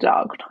scared of the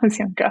dark when I was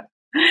younger.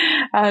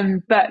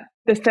 But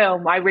the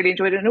film, I really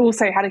enjoyed it, and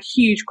also had a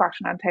huge crush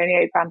on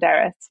Antonio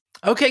Banderas.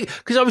 Okay,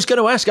 because I was going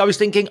to ask, I was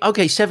thinking,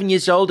 okay, 7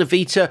 years old,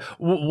 Evita,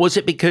 was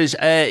it because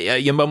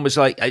your mum was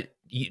like,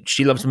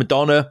 she loves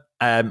Madonna,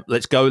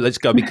 let's go,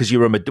 because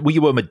were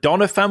you a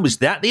Madonna fan? Was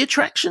that the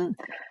attraction?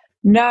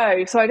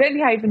 No, so I don't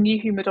think I even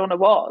knew who Madonna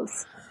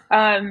was,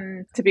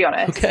 to be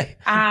honest. Okay.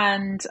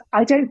 And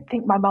I don't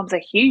think my mum's a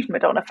huge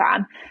Madonna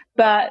fan,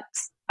 but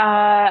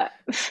I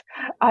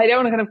don't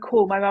want to kind of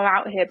call my mum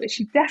out here, but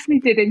she definitely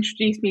did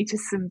introduce me to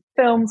some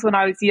films when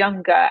I was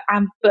younger,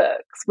 and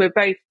books. We're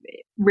both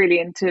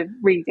really into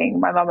reading,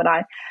 my mum and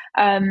I,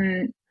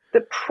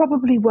 that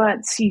probably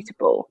weren't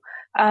suitable.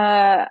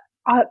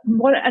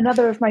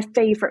 Another of my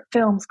favourite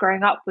films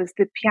growing up was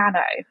The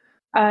Piano.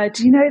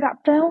 Do you know that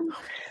film?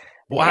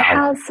 Wow. It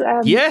has,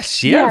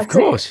 yes, of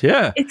course,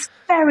 yeah. It's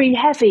very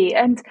heavy,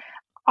 and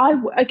I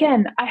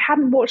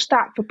hadn't watched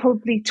that for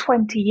probably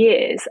 20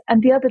 years.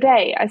 And the other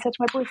day I said to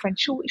my boyfriend,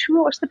 should we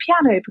watch The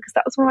Piano? Because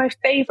that was one of my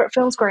favourite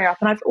films growing up.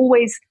 And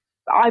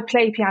I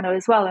play piano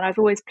as well. And I've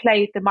always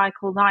played the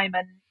Michael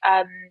Nyman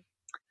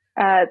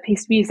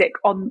piece of music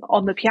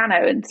on the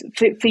piano, and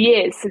for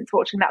years since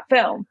watching that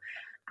film.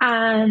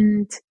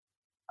 And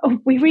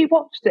we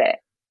rewatched it.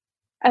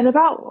 And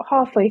about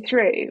halfway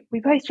through, we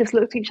both just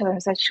looked at each other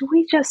and said, should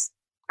we just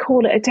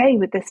call it a day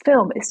with this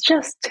film? It's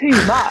just too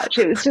much.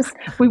 It was just,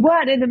 we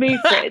weren't in the mood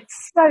for it.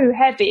 It's so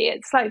heavy.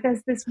 It's like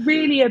there's this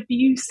really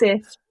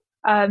abusive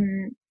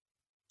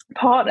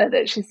partner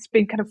that she's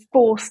been kind of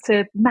forced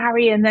to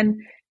marry, and then,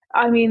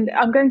 I mean,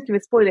 I'm going to do a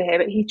spoiler here,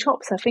 but he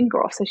chops her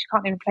finger off so she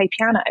can't even play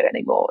piano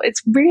anymore.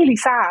 It's really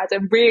sad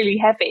and really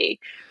heavy,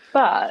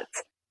 but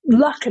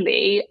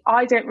luckily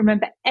I don't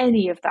remember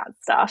any of that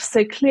stuff.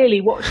 So clearly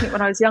watching it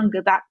when I was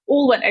younger, that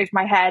all went over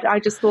my head. I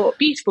just thought,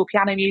 beautiful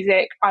piano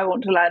music, I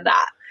want to learn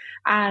that.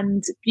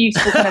 And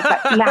beautiful kind of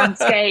like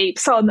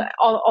landscapes on the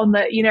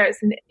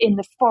it's in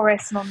the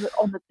forest and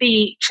on the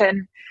beach,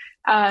 and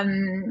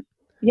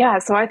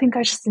so I think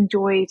I just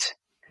enjoyed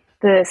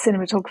the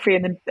cinematography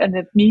and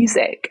the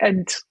music,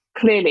 and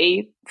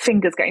clearly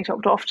fingers getting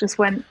chopped off just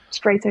went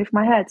straight over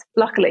my head.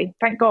 Luckily,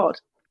 thank God.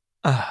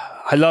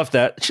 I love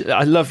that.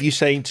 I love you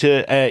saying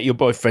to your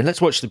boyfriend,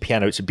 "Let's watch The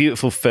Piano. It's a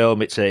beautiful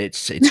film. It's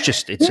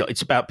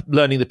about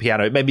learning the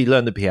piano. It made me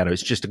learn the piano.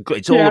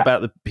 It's all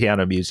about the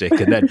piano music."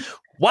 And then,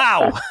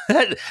 wow,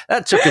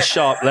 that took a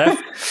sharp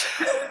left.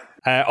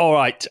 All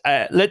right,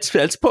 let's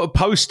put a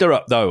poster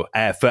up though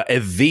for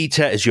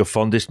Evita as your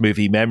fondest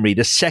movie memory.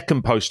 The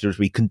second poster, as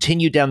we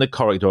continue down the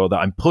corridor that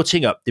I'm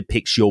putting up,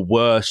 depicts your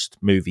worst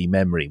movie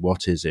memory.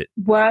 What is it?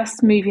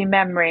 Worst movie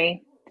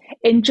memory.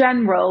 In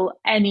general,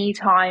 any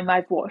time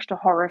I've watched a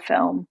horror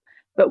film,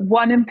 but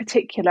one in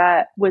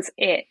particular was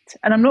It.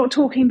 And I'm not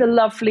talking the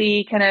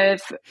lovely kind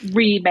of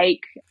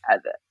remake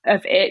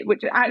of It,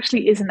 which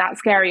actually isn't that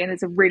scary and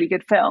is a really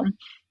good film.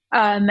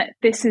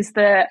 This is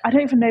I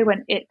don't even know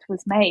when It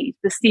was made,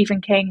 the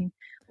Stephen King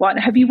one.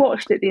 Have you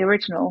watched it, the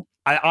original?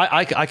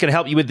 I can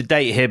help you with the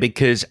date here,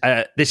 because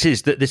this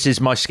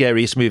is my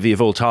scariest movie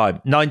of all time.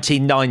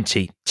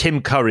 1990,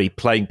 Tim Curry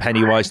playing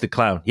Pennywise the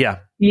Clown. Yeah.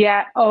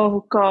 Yeah.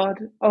 Oh God.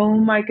 Oh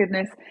my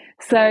goodness.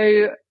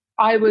 So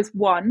I was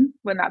 1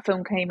 when that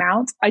film came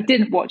out. I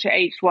didn't watch it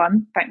aged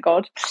 1, thank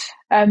God.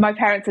 My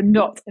parents are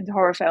not into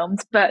horror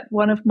films, but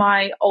one of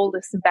my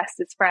oldest and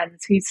bestest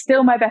friends, who's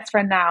still my best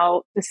friend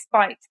now,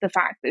 despite the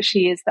fact that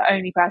she is the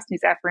only person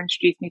who's ever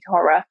introduced me to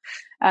horror,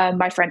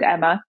 my friend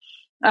Emma,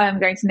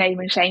 I'm going to name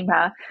and shame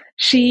her.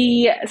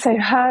 So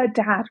her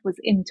dad was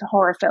into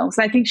horror films.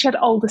 And I think she had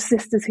older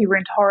sisters who were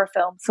into horror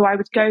films. So I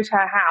would go to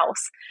her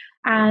house,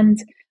 and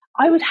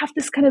I would have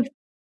this kind of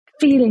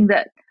feeling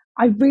that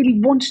I really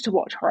wanted to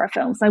watch horror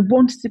films. I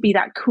wanted to be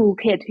that cool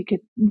kid who could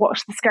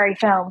watch the scary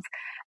films.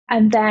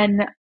 And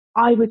then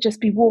I would just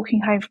be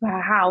walking home from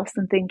her house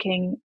and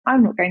thinking,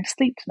 I'm not going to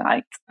sleep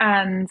tonight.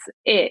 And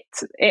it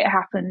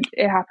happened.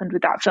 It happened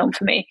with that film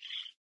for me.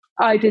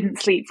 I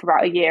didn't sleep for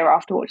about a year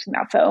after watching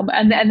that film.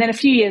 And then a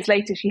few years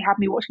later, she had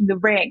me watching The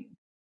Ring.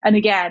 And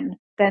again,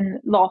 then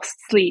lost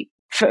sleep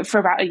for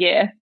about a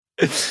year.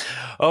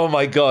 Oh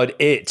my God,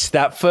 it's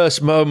that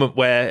first moment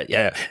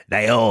where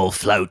they all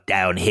float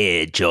down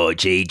here,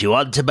 Georgie. Do you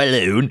want a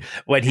balloon?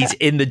 When he's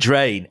in the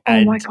drain.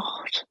 Oh my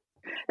God.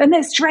 And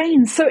there's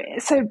drains. So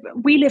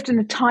we lived in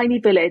a tiny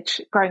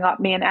village growing up,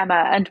 me and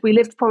Emma, and we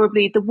lived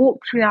the walk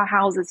between our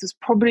houses was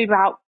probably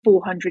about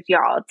 400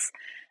 yards.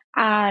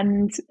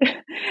 And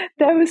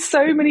there were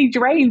so many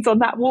drains on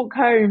that walk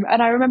home.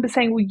 And I remember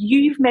saying, well,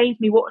 you've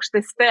made me watch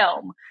this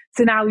film,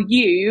 so now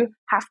you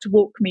have to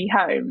walk me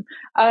home.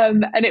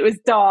 And it was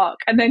dark.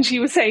 And then she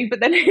was saying, but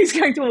then who's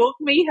going to walk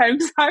me home?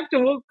 So I have to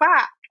walk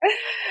back.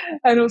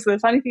 And also the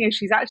funny thing is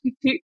she's actually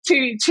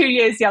two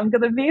years younger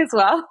than me as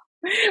well,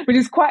 which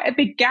is quite a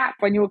big gap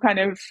when you're kind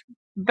of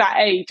that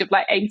age of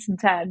like 8 and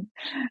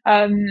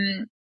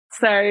 10.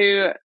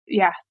 So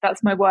yeah,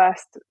 that's my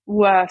worst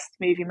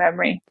movie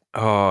memory.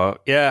 Oh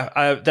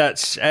yeah,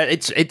 that's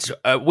it's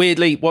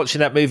weirdly watching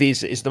that movie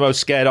is the most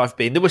scared I've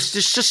been. There was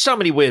just so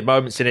many weird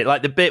moments in it,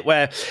 like the bit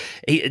where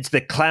it's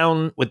the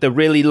clown with the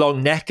really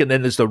long neck, and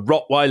then there's the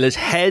Rottweiler's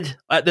head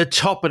at the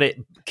top, and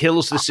it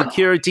kills the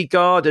security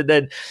guard, and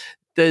then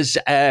there's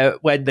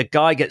when the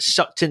guy gets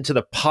sucked into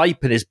the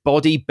pipe and his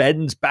body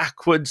bends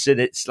backwards, and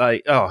it's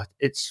like, oh,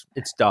 it's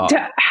dark.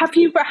 Have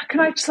you? Can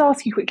I just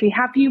ask you quickly?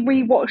 Have you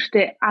rewatched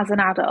it as an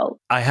adult?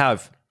 I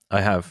have.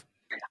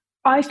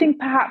 I think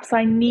perhaps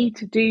I need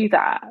to do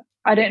that.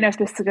 I don't know if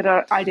this is a good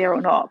idea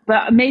or not,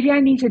 but maybe I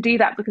need to do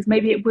that because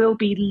maybe it will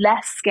be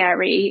less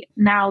scary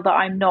now that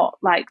I'm not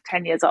like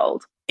 10 years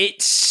old.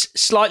 It's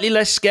slightly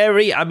less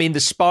scary. I mean, the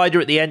spider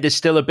at the end is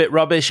still a bit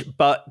rubbish,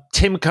 but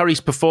Tim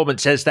Curry's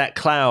performance as that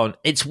clown,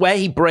 it's where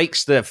he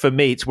breaks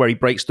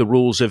the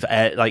rules of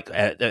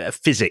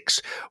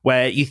physics,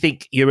 where you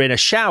think you're in a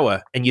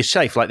shower and you're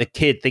safe. Like the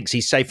kid thinks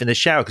he's safe in the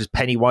shower because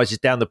Pennywise is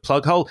down the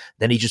plug hole.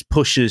 Then he just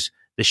pushes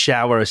the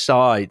shower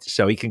aside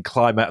so he can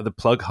climb out of the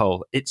plug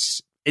hole. It's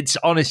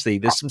honestly,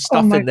 there's some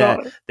stuff in there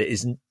that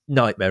is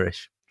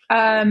nightmarish.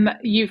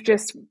 You've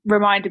just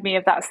reminded me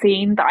of that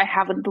scene that I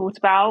haven't thought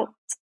about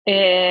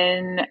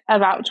in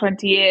about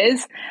 20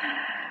 years.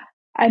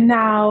 And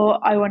now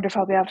I wonder if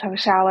I'll be able to have a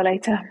shower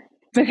later.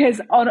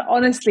 Because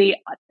honestly,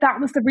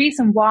 that was the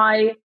reason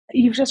why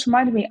you've just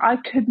reminded me. I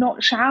could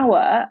not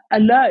shower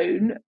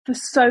alone for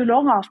so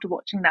long after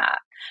watching that.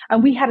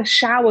 And we had a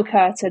shower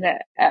curtain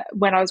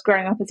when I was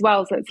growing up as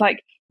well. So it's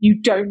like,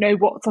 you don't know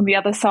what's on the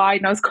other side.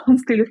 And I was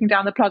constantly looking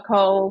down the plug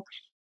hole.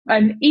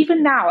 And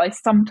even now, I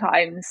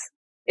sometimes,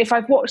 if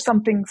I've watched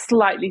something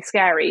slightly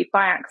scary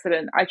by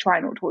accident, I try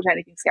not to watch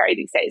anything scary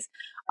these days.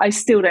 I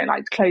still don't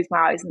like to close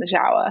my eyes in the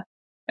shower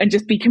and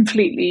just be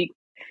completely,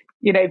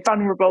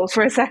 vulnerable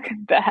for a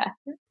second there.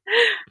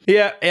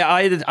 Yeah,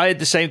 I had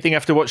the same thing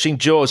after watching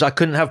Jaws. I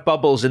couldn't have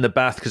bubbles in the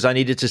bath because I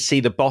needed to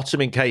see the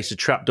bottom in case a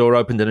trapdoor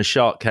opened and a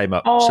shark came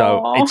up.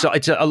 Aww. So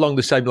it's along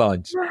the same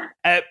lines.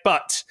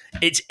 But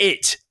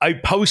it's a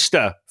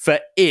poster for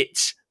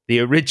It, the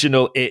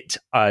original It,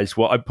 is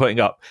what I'm putting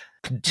up.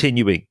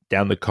 Continuing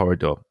down the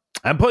corridor.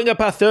 I'm putting up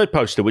our third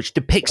poster, which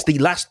depicts the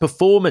last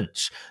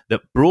performance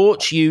that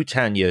brought you,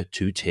 Tanya,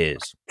 to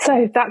tears.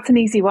 So that's an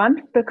easy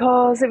one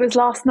because it was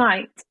last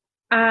night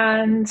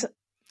and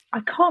I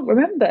can't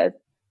remember.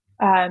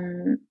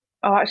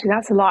 Actually,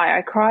 that's a lie.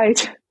 I cried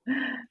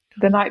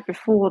the night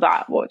before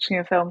that watching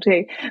a film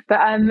too.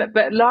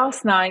 But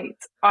last night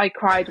I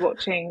cried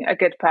watching A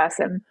Good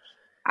Person,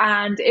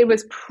 and it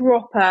was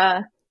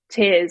proper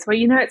tears where,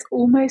 it's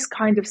almost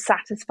kind of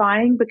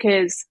satisfying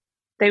because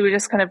they were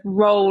just kind of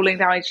rolling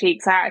down my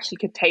cheeks. I actually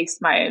could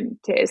taste my own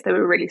tears. They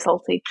were really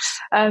salty.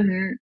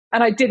 And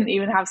I didn't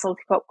even have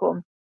salty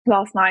popcorn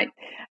last night.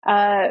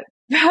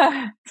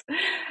 It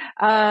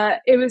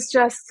was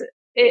just,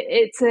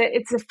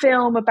 it's a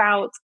film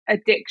about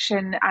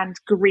addiction and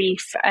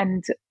grief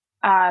and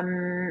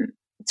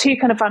two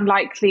kind of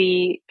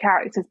unlikely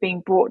characters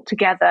being brought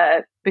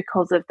together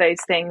because of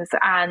those things.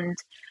 And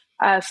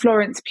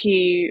Florence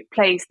Pugh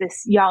plays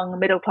this young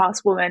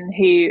middle-class woman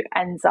who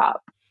ends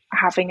up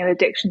having an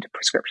addiction to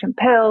prescription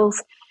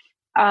pills.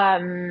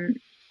 I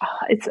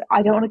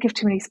don't want to give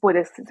too many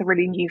spoilers. It's a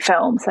really new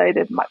film, so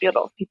there might be a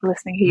lot of people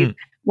listening who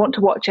want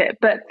to watch it.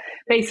 But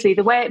basically,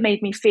 the way it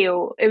made me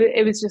feel,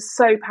 it was just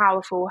so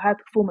powerful. Her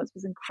performance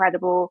was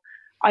incredible.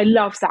 I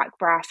love Zach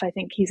Braff. I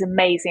think he's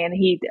amazing, and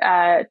he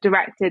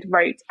directed,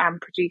 wrote,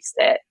 and produced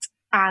it.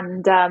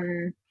 And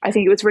I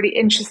think it was really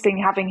interesting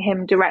having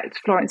him direct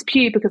Florence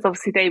Pugh because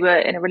obviously they were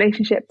in a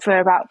relationship for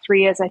about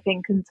 3 years, I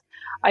think. And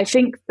I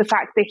think the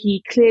fact that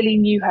he clearly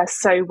knew her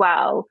so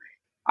well,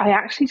 I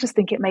actually just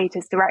think it made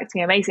his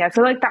directing amazing. I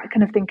feel like that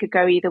kind of thing could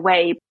go either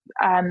way.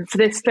 For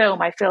this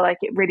film, I feel like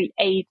it really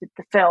aided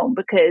the film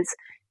because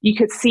you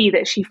could see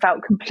that she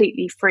felt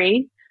completely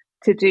free.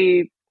 to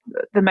do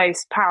the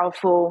most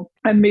powerful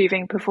and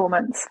moving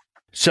performance.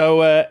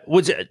 So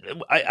was it?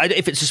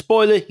 If it's a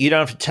spoiler, you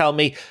don't have to tell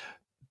me.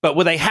 But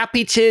were they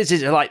happy tears?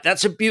 Is it like,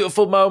 that's a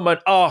beautiful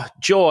moment, oh,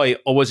 joy?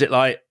 Or was it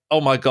like,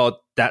 oh my God,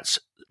 that's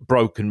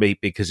broken me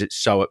because it's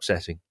so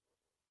upsetting?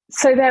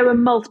 So there were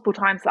multiple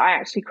times that I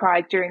actually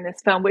cried during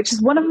this film, which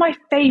is one of my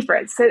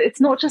favorites. So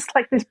it's not just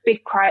like this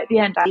big cry at the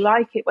end. I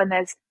like it when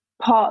there's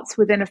parts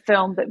within a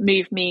film that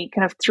move me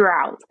kind of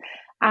throughout.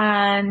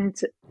 And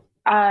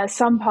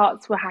some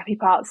parts were happy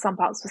parts, some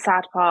parts were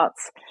sad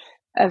parts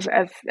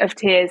of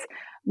tears.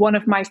 One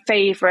of my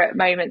favorite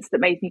moments that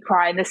made me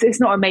cry, and this is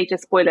not a major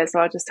spoiler, so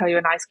I'll just tell you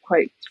a nice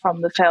quote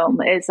from the film,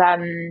 is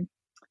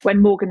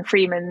when Morgan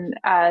Freeman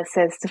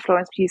says to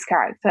Florence Pugh's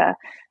character,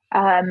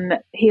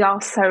 he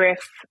asks her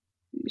if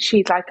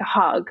she'd like a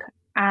hug,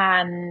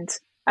 and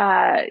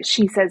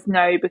she says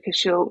no because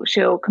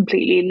she'll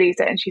completely lose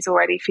it, and she's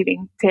already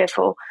feeling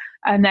tearful.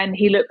 And then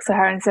he looks at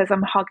her and says,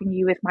 "I'm hugging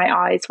you with my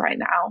eyes right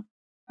now."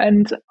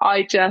 And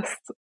I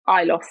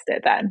lost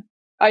it then.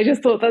 I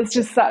just thought that's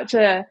just such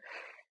a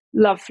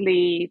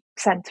lovely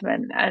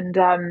sentiment, and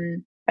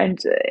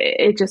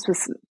it just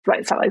was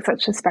like, felt like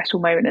such a special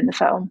moment in the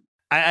film.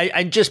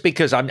 And just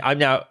because I'm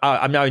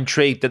now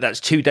intrigued that's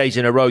 2 days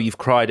in a row you've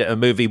cried at a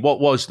movie. What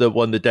was the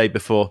one the day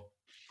before?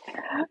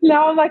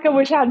 Now I'm like, I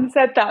wish I hadn't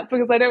said that,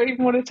 because I don't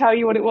even want to tell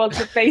you what it was.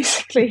 But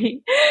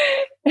basically,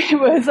 it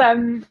was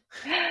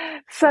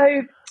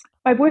so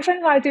my boyfriend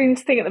and I are doing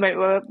this thing at the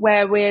moment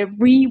where we're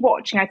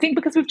rewatching. I think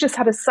because we've just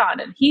had a son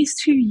and he's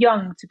too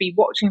young to be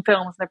watching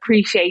films and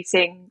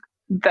appreciating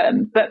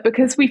them, but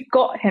because we've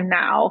got him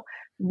now,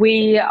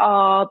 we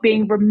are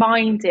being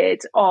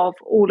reminded of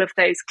all of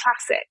those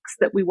classics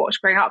that we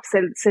watched growing up.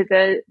 So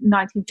the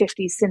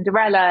 1950s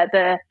Cinderella,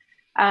 the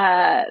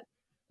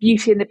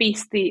Beauty and the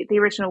Beast, the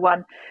original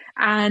one.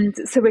 And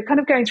so we're kind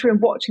of going through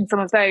and watching some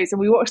of those. And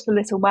we watched The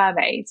Little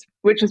Mermaid,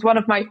 which was one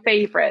of my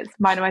favourites,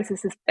 mine and my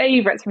sister's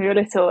favourites when we were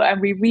little.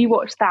 And we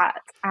rewatched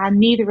that. And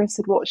neither of us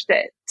had watched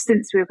it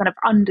since we were kind of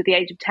under the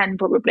age of 10,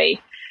 probably.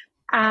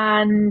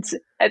 And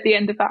at the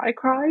end of that, I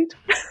cried.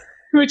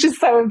 Which is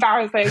so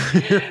embarrassing.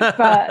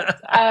 But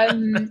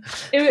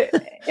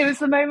it was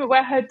the moment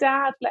where her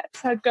dad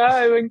lets her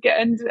go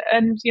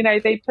and you know,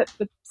 they put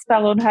the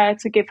spell on her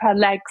to give her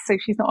legs so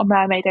she's not a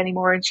mermaid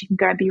anymore and she can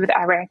go and be with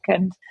Eric.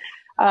 And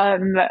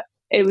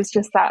it was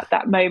just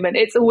that moment.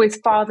 It's always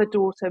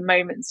father-daughter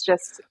moments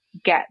just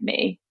get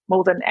me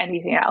more than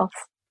anything else.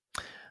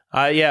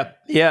 Yeah.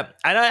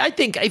 And I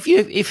think if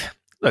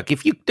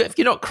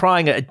you're not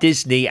crying at a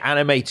Disney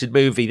animated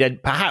movie, then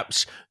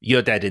perhaps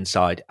you're dead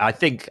inside. I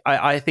think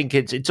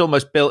it's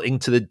almost built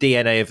into the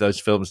DNA of those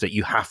films that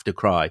you have to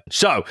cry.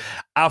 So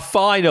our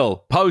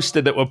final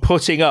poster that we're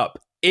putting up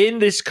in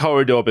this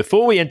corridor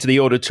before we enter the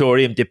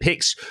auditorium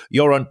depicts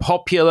your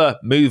unpopular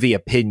movie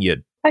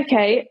opinion.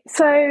 Okay,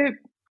 so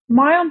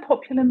my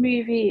unpopular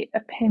movie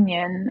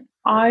opinion,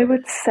 I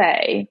would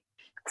say,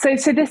 so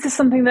this is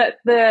something that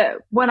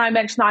when I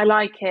mention I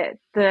like it,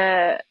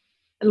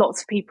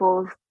 lots of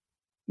people,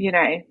 you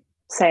know,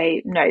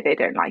 say no, they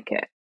don't like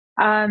it.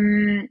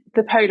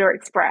 The Polar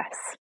Express.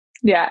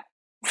 Yeah.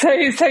 So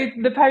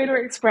the Polar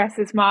Express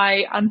is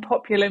my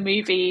unpopular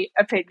movie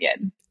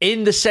opinion.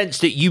 In the sense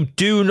that you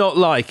do not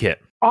like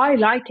it? I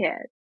like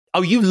it.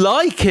 Oh, you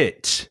like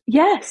it?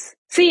 Yes.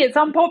 See, it's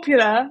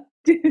unpopular.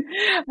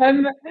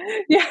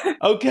 Yeah.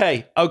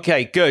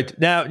 Okay, good.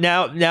 Now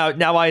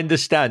I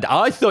understand.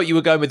 I thought you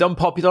were going with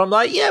unpopular. I'm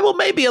like, yeah, well,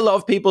 maybe a lot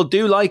of people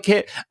do like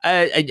it,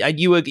 and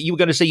you were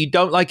going to say you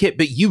don't like it,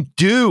 but you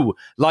do,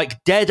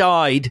 like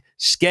dead-eyed,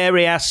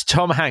 scary-ass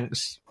Tom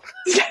Hanks.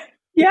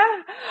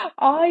 Yeah,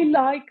 I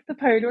like the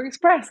Polar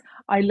Express.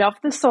 I love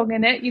the song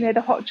in it, you know,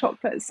 the Hot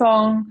Chocolate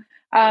song.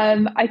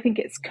 I think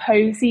it's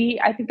cozy.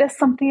 I think there's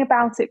something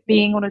about it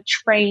being on a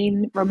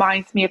train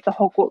reminds me of the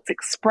Hogwarts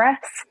Express.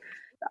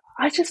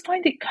 I just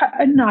find it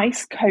a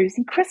nice,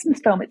 cozy Christmas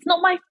film. It's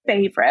not my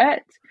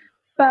favourite,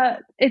 but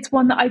it's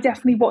one that I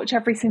definitely watch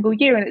every single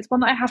year, and it's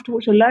one that I have to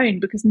watch alone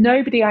because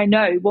nobody I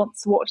know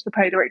wants to watch the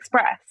Polar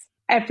Express.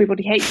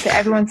 Everybody hates it.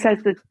 Everyone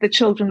says that the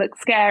children look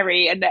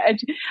scary and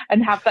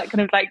have that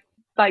kind of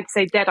like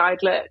say dead-eyed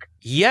look.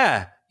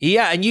 Yeah,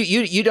 and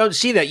you don't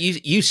see that.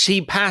 You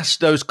see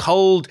past those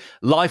cold,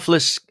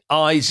 lifeless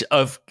eyes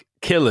of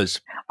killers.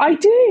 I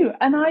do,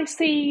 and I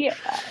see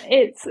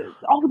it's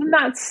other than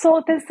that.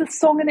 So there's the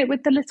song in it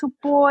with the little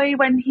boy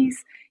when he's,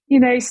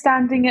 you know,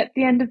 standing at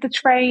the end of the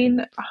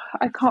train.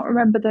 I can't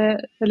remember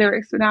the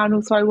lyrics now, and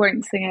also I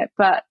won't sing it.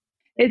 But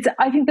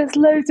I think there's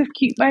loads of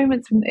cute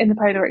moments in the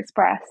Polar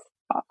Express.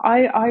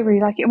 I really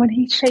like it when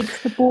he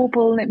shakes the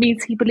bauble and it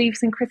means he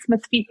believes in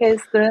Christmas. He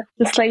hears the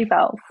sleigh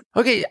bells.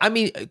 Okay, I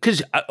mean,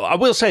 because I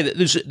will say that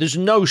there's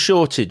no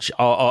shortage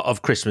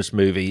of Christmas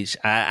movies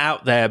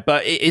out there,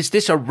 but is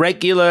this a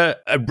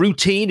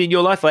routine in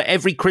your life? Like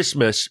every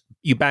Christmas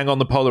you bang on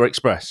the Polar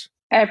Express?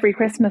 Every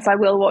Christmas I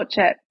will watch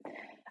it.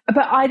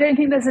 But I don't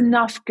think there's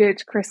enough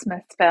good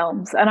Christmas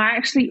films. And I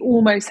actually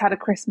almost had a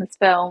Christmas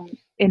film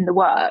in the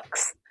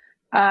works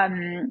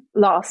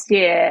last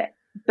year.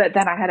 but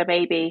then I had a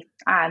baby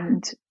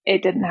and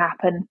it didn't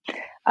happen.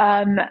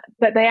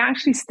 But they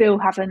actually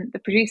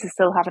the producers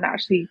still haven't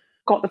actually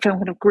got the film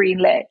kind of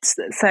greenlit.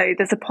 So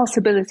there's a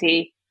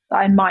possibility that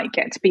I might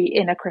get to be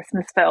in a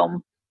Christmas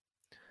film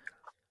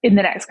in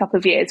the next couple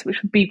of years,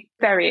 which would be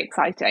very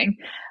exciting,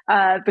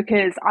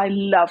 because I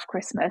love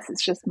Christmas.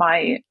 It's just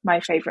my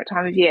favorite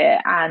time of year.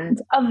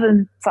 And other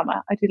than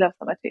summer, I do love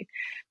summer too.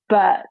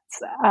 But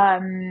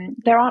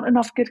there aren't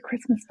enough good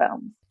Christmas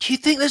films. Do you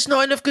think there's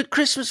not enough good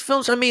Christmas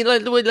films? I mean,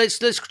 let's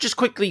just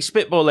quickly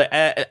spitball it.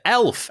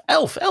 Elf's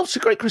a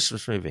great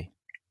Christmas movie.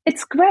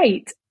 It's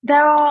great.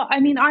 There are. I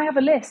mean, I have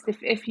a list.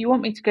 If you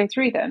want me to go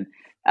through them,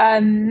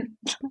 I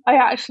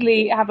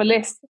actually have a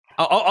list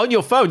on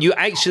your phone. You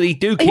actually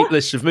do keep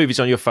lists of movies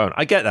on your phone.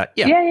 I get that.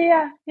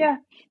 Yeah.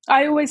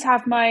 I always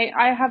have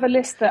I have a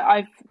list that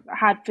I've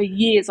had for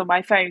years on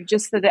my phone,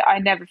 just so that I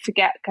never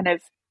forget kind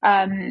of.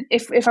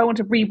 If I want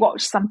to rewatch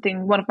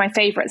something, one of my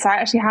favorites, I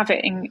actually have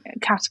it in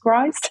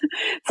categorized.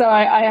 So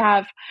I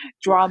have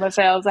drama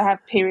films, I have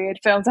period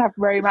films, I have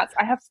romance,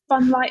 I have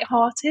fun,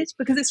 light-hearted,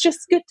 because it's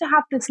just good to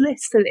have this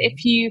list so that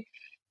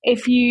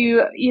if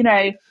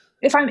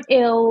if I'm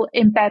ill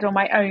in bed on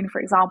my own,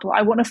 for example,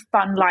 I want a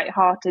fun,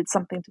 light-hearted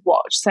something to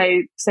watch.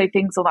 So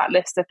things on that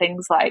list are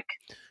things like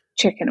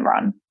Chicken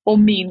Run or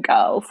Mean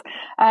Girls.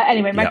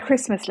 Anyway, my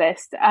Christmas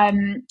list,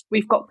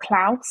 we've got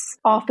Klaus,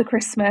 Arthur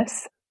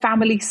Christmas,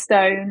 Family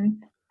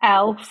Stone,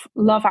 Elf,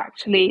 Love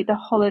Actually, The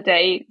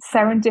Holiday,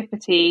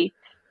 Serendipity,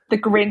 The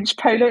Grinch,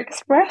 Polar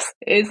Express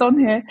is on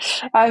here,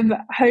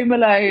 Home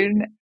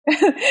Alone,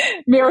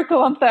 Miracle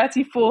on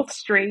 34th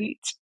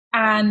Street,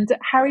 and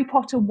Harry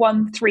Potter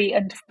 1, 3,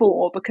 and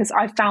 4, because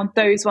I found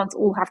those ones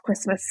all have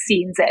Christmas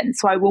scenes in,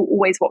 so I will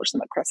always watch them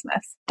at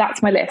Christmas.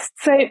 That's my list.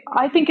 So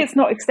I think it's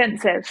not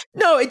extensive.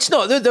 No, it's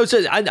not. Those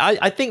are,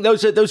 I think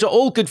those are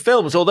all good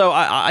films. Although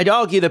I'd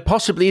argue there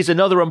possibly is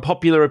another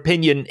unpopular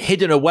opinion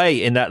hidden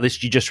away in that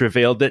list you just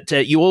revealed, that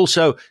you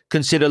also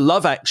consider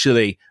Love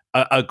Actually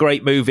a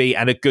great movie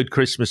and a good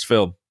Christmas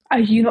film. Are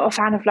you not a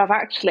fan of Love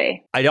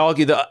Actually? I'd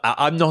argue that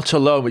I'm not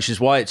alone, which is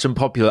why it's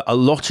unpopular. A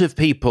lot of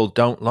people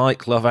don't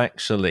like Love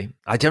Actually.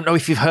 I don't know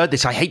if you've heard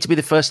this. I hate to be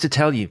the first to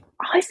tell you.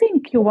 I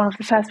think you're one of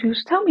the first people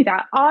to tell me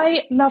that.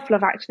 I love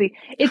Love Actually.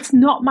 It's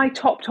not my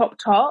top.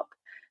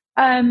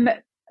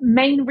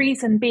 Main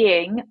reason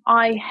being,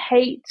 I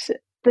hate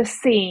the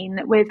scene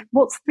with,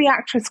 what's the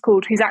actress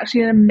called who's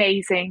actually an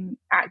amazing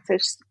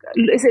actress?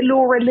 Is it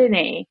Laura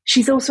Linney?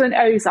 She's also in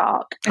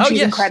Ozark, and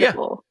she's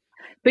incredible. Yeah.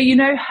 But you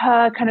know,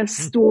 her kind of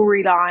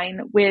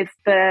storyline with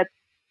the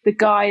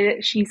guy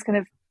that she's kind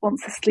of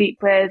wants to sleep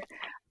with,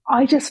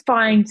 I just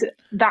find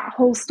that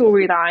whole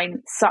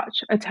storyline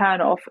such a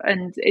turn off,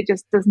 and it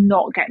just does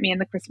not get me in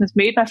the Christmas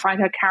mood. I find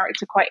her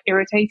character quite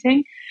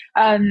irritating.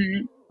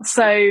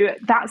 So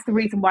that's the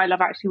reason why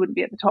Love Actually wouldn't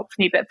be at the top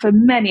for me. But for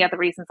many other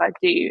reasons, I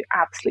do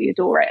absolutely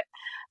adore it.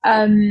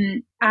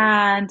 And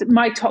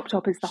my top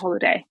is The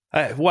Holiday.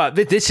 Well,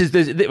 this is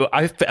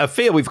I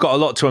feel we've got a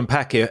lot to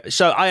unpack here.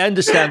 So I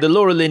understand the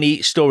Laura Linney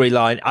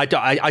storyline. I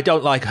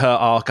don't like her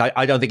arc.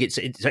 I don't think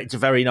it's a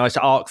very nice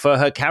arc for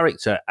her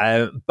character.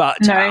 But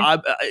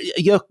no.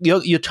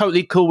 You're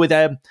totally cool with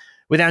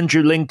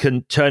Andrew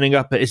Lincoln turning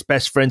up at his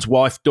best friend's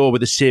wife's door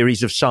with a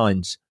series of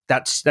signs.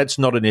 That's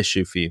not an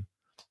issue for you.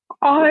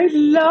 I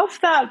love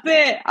that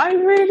bit. I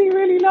really,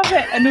 really love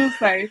it. And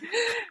also,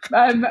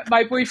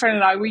 my boyfriend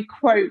and I, we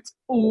quote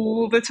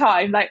all the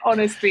time, like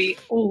honestly,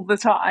 all the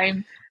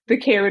time, the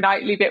Keira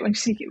Knightley bit when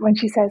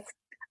she says,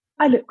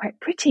 "I look quite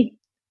pretty,"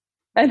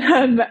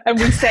 and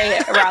we say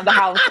it around the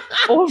house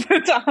all the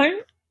time.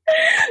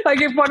 Like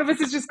if one of us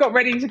has just got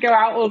ready to go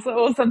out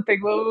or something,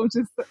 we'll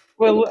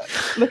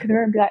look in the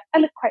room and be like, "I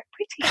look quite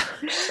pretty,"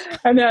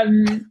 and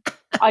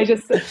I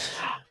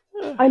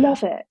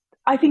love it.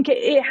 I think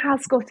it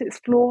has got its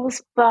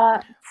flaws,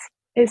 but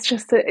it's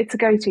a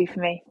go-to for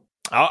me.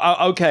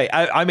 Okay.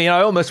 I mean,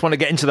 I almost want to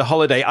get into The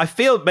Holiday. I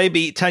feel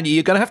maybe, Tanya,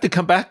 you're going to have to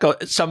come back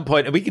at some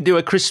point and we can do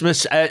a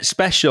Christmas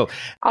special.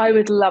 I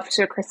would love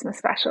to do a Christmas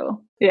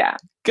special. Yeah.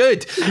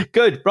 Good.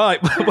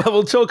 Right. Well,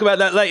 we'll talk about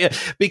that later,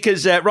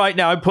 because right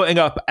now I'm putting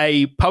up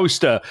a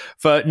poster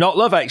for not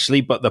Love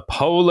Actually, but the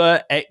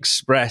Polar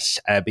Express,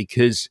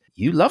 because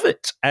you love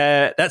it.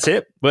 That's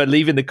it. We're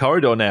leaving the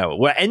corridor now.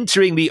 We're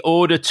entering the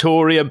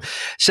auditorium.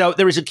 So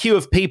there is a queue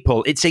of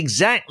people. It's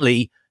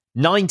exactly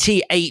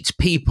 98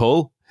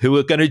 people who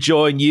are going to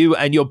join you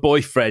and your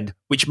boyfriend,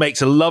 which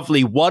makes a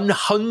lovely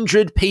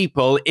 100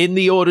 people in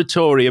the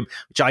auditorium,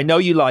 which I know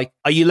you like.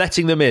 Are you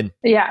letting them in?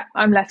 Yeah,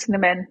 I'm letting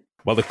them in.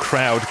 Well, the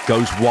crowd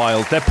goes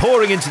wild. They're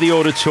pouring into the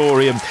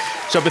auditorium.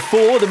 So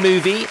before the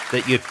movie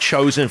that you've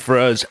chosen for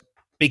us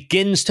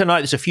begins tonight,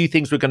 there's a few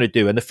things we're going to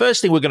do. And the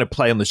first thing we're going to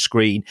play on the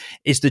screen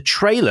is the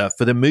trailer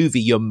for the movie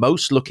you're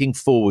most looking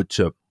forward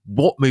to.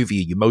 What movie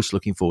are you most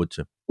looking forward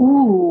to?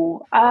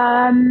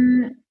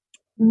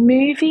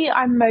 Movie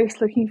I'm most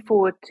looking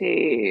forward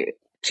to.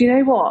 Do you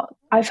know what?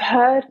 I've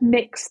heard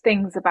mixed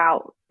things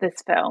about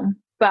this film,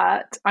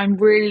 but I'm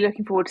really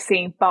looking forward to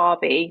seeing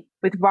Barbie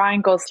with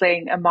Ryan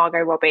Gosling and Margot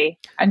Robbie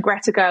and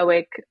Greta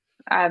Gerwig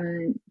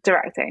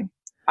directing.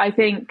 I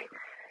think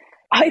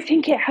I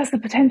think it has the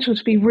potential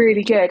to be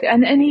really good.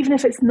 And even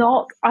if it's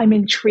not, I'm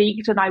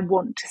intrigued and I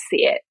want to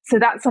see it. So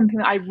that's something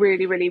that I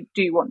really, really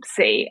do want to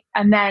see.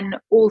 And then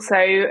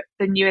also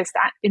the newest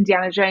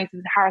Indiana Jones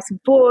with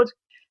Harrison Ford,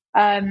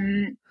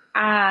 and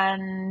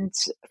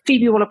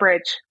Phoebe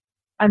Waller-Bridge.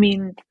 I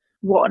mean,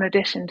 what an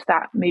addition to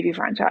that movie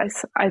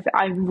franchise.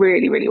 I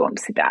really, really want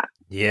to see that.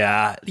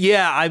 Yeah.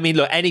 I mean,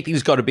 look,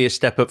 anything's got to be a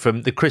step up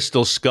from the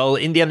Crystal Skull.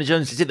 Indiana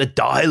Jones, is it the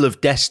Dial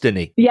of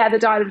Destiny? Yeah, the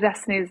Dial of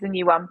Destiny is the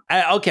new one.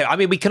 Okay, I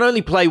mean, we can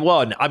only play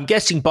one. I'm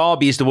guessing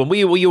Barbie is the one.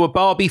 Were you a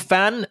Barbie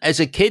fan as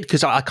a kid?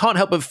 Because I can't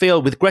help but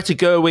feel with Greta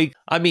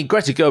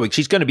Gerwig,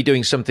 she's going to be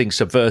doing something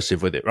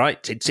subversive with it,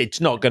 right?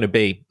 It's not going to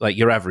be like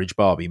your average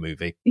Barbie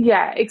movie.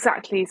 Yeah,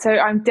 exactly. So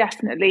I'm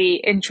definitely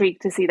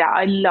intrigued to see that.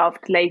 I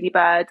loved Lady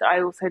Bird.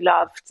 I also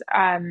loved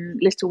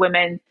Little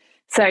Women.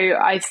 So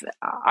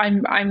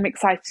I'm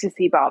excited to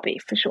see Barbie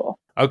for sure.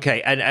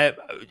 Okay, and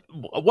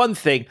one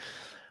thing,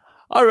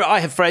 I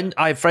have friends.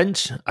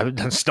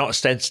 That's not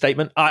a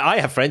statement.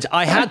 I have friends.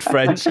 I had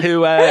friends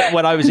who,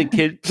 when I was a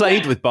kid,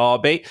 played with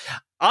Barbie.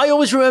 I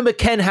always remember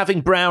Ken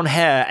having brown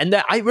hair, and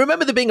I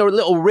remember there being a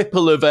little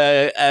ripple of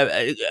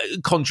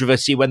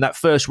controversy when that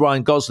first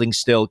Ryan Gosling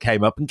still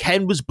came up, and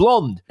Ken was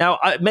blonde. Now,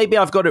 maybe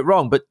I've got it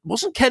wrong, but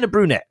wasn't Ken a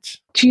brunette?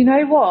 Do you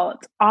know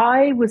what?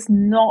 I was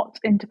not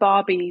into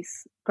Barbies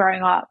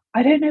growing up.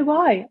 I don't know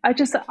why. I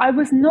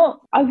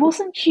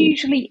wasn't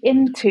hugely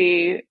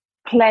into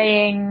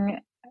playing,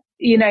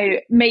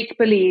 make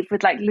believe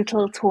with like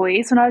little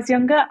toys when I was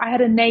younger. I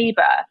had a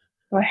neighbor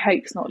who I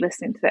hope's not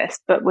listening to this,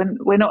 but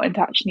we're not in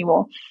touch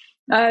anymore.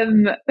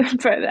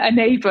 But a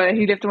neighbor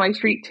who lived on my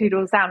street 2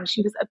 doors down,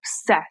 she was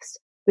obsessed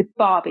with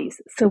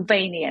Barbies,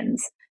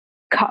 Sylvanians,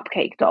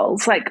 cupcake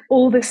dolls, like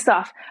all this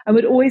stuff, and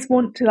would always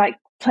want to like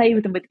play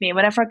with them with me. And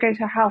whenever I go to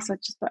her house,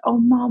 I'd just be like, oh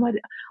mom,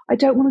 I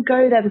don't want to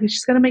go there because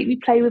she's going to make me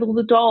play with all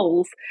the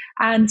dolls.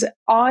 And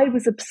I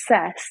was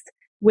obsessed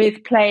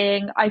with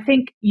playing, I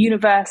think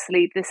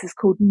universally this is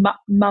called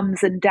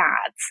mums and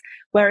dads,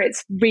 where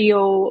it's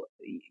real,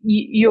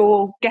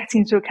 you're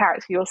getting to a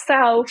character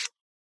yourself,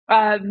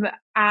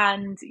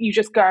 and you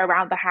just go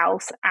around the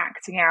house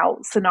acting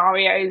out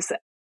scenarios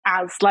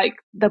as like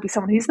there'll be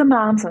someone who's the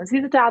mum, someone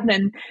who's the dad, and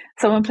then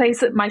someone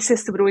plays it. My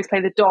sister would always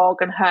play the dog,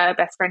 and her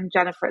best friend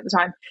Jennifer at the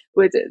time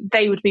would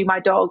be my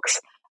dogs.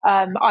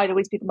 I'd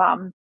always be the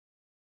mum,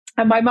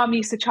 and my mum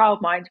used to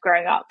childmind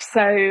growing up,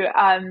 so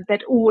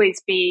there'd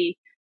always be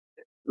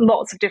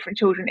lots of different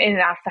children in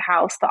and out of the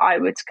house that I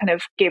would kind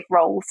of give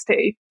roles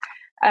to.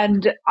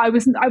 And I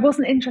wasn't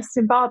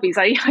interested in Barbies.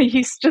 I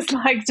used to just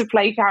like to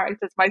play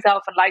characters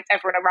myself and liked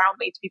everyone around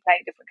me to be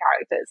playing different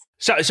characters.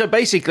 So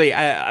basically,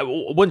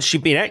 once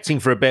you've been acting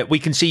for a bit, we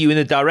can see you in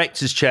the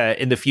director's chair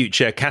in the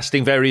future,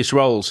 casting various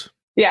roles.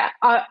 Yeah.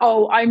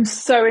 I'm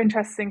so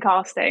interested in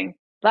casting.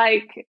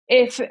 Like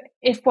if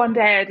one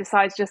day I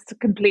decide just to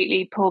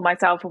completely pull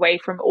myself away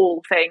from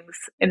all things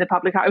in the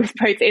public eye with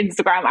both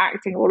Instagram,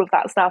 acting, all of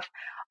that stuff,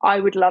 I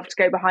would love to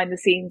go behind the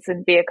scenes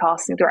and be a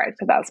casting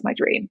director. That's my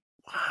dream.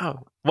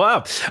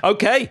 Wow.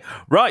 Okay.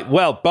 Right.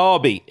 Well,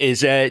 Barbie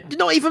is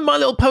not even My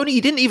Little Pony.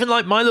 You didn't even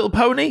like My Little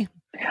Pony?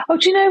 Oh,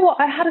 do you know what?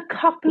 I had a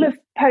couple of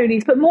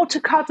ponies, but more to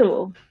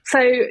cuddle. So,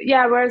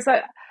 yeah, whereas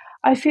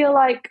I feel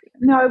like,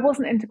 no, I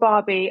wasn't into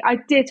Barbie. I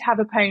did have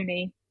a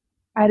pony.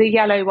 I had a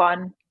yellow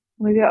one.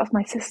 Maybe that was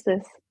my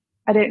sister's.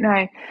 I don't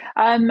know.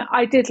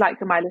 I did like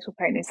the My Little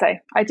Pony, so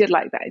I did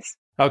like those.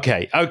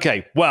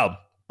 Okay. Well,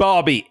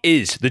 Barbie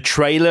is the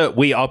trailer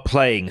we are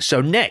playing.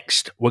 So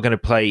next, we're going to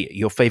play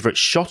your favorite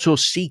shot or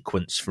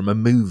sequence from a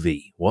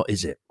movie. What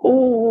is it?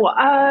 Oh,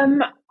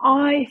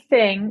 I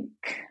think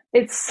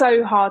it's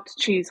so hard to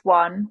choose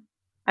one.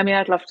 I mean,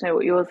 I'd love to know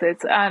what yours is.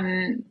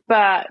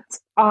 But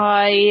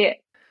I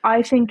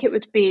think it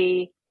would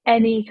be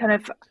any kind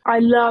of, I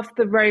love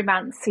the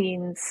romance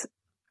scenes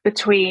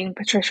between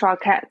Patricia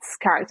Arquette's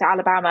character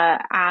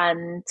Alabama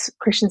and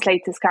Christian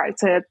Slater's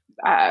character,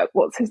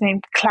 what's his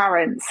name,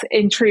 Clarence,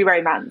 in True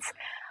Romance.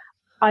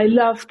 I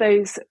love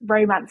those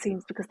romance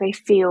scenes because they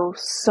feel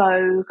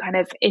so kind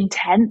of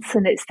intense,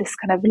 and it's this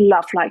kind of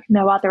love like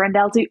no other, and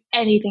they'll do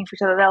anything for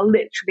each other. They'll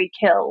literally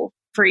kill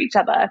for each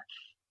other.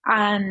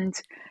 And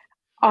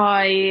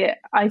I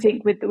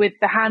think with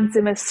the Hans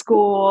Zimmer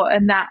score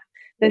and that,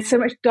 there's so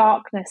much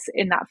darkness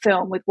in that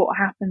film with what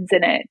happens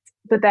in it.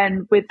 But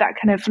then with that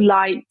kind of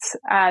light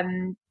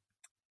Hans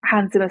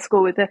Zimmer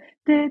score with the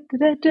it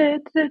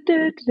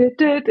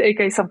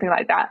goes something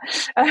like that.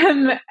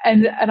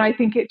 And I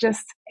think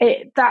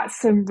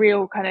that's some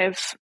real kind of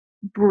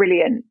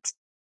brilliant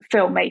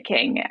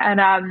filmmaking.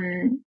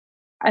 And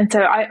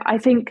so I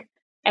think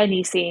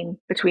any scene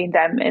between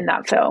them in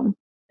that film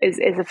is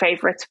a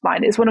favourite of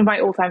mine. It's one of my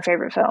all-time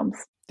favourite films.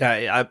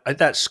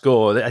 That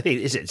score, I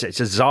think it's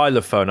a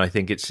xylophone. I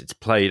think it's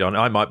played on.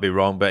 I might be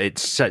wrong, but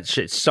it's such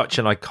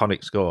an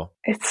iconic score.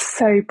 It's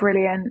so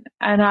brilliant,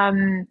 and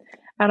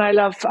I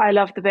love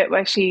the bit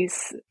where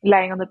she's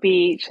laying on the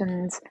beach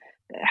and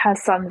her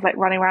son's like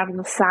running around in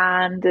the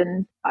sand,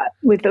 and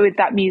with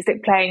that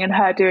music playing and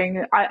her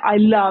doing. I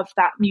love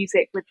that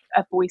music with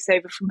a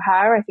voiceover from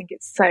her. I think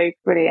it's so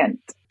brilliant.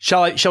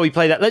 Shall we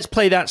play that? Let's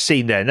play that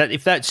scene then.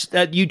 If that's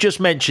you just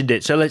mentioned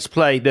it, so let's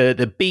play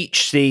the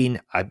beach scene.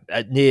 I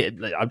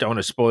don't want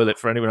to spoil it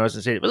for anyone who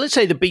hasn't seen it, but let's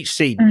say the beach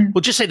scene.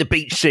 We'll just say the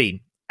beach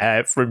scene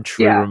from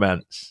True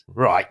Romance.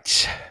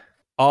 Right?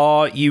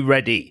 Are you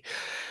ready?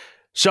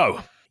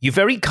 So you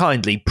very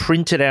kindly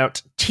printed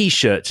out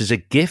T-shirts as a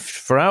gift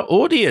for our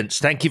audience.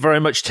 Thank you very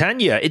much,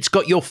 Tanya. It's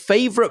got your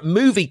favorite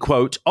movie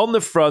quote on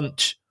the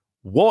front.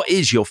 What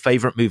is your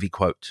favorite movie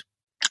quote?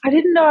 I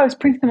didn't know I was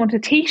printing them onto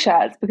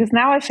T-shirts because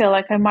now I feel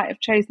like I might have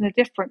chosen a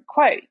different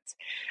quote.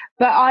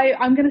 But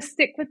I'm going to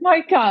stick with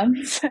my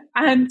guns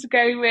and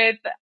go with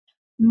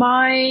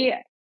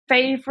my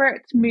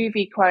favourite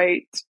movie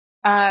quote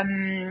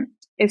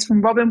is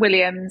from Robin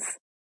Williams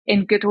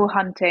in Good Will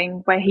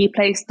Hunting, where he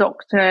plays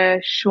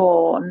Dr.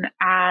 Sean.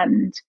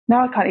 And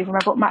now I can't even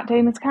remember what Matt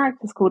Damon's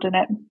character's called in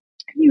it.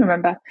 Can you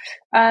remember?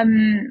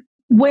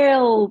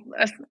 Will,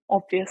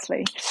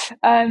 obviously.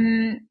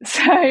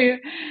 So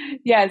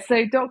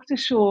Dr.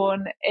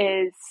 Sean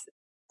is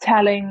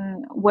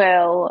telling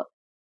Will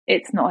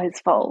it's not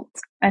his fault.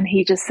 And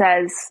he just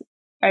says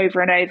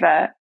over and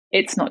over,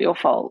 it's not your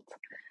fault.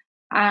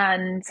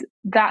 And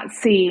that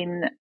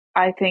scene,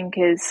 I think,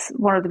 is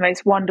one of the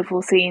most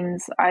wonderful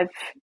scenes I've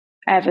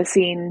ever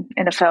seen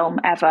in a film,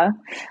 ever.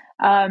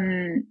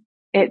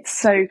 It's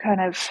so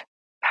kind of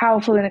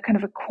powerful in a kind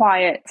of a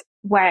quiet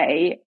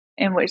way,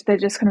 in which they're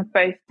just kind of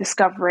both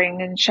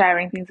discovering and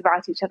sharing things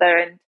about each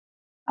other.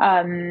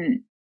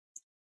 And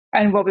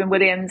Robin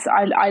Williams,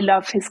 I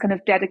love his kind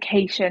of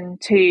dedication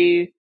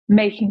to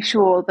making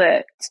sure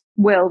that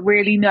Will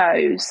really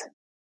knows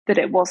that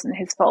it wasn't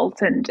his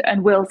fault,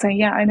 and Will saying,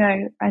 yeah, I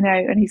know.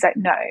 And he's like,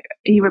 no.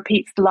 He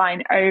repeats the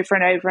line over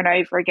and over and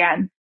over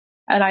again.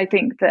 And I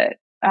think that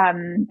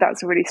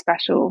that's a really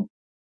special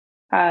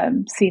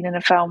scene in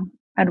a film,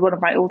 and one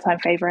of my all-time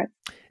favorites.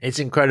 It's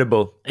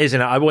incredible,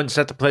 isn't it? I once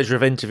had the pleasure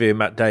of interviewing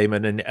Matt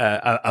Damon and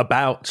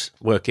about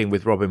working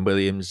with Robin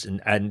Williams,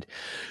 and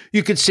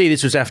you could see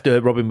this was after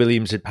Robin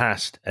Williams had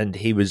passed, and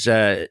he was,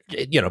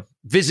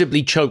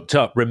 visibly choked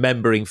up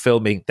remembering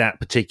filming that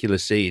particular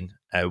scene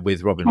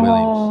with Robin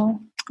Williams.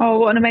 Oh,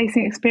 what an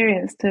amazing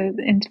experience to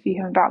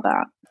interview him about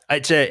that.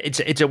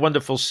 It's a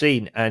wonderful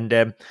scene,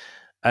 and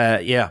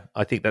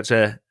I think that's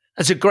a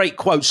great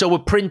quote. So we're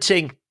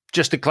printing.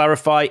 Just to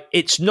clarify,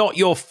 it's not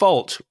your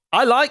fault.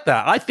 I like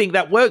that. I think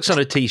that works on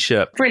a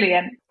T-shirt.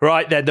 Brilliant.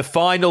 Right then, the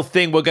final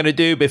thing we're going to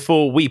do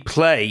before we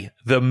play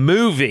the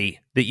movie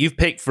that you've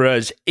picked for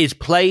us is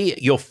play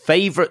your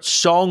favorite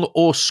song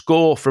or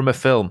score from a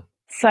film.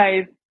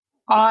 So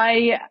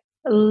I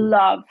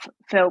love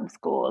film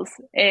scores.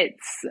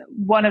 It's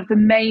one of the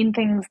main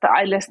things that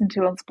I listen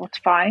to on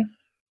Spotify.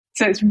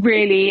 So it's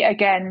really,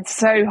 again,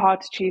 so hard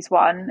to choose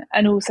one.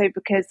 And also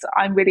because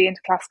I'm really into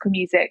classical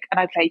music and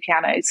I play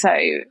piano. So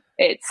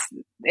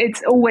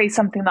it's always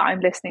something that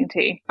I'm listening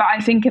to. But I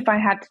think if I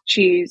had to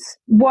choose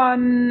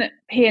one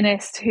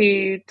pianist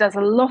who does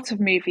a lot of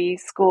movie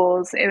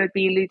scores, it would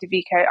be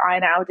Ludovico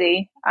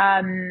Einaudi.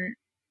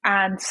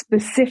 And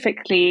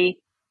specifically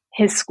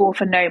his score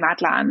for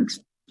Nomadland,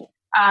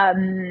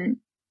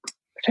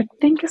 which I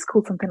think is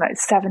called something like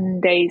 7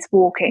 Days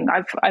Walking.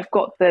 I've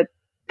got the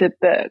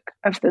book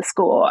of the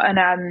score,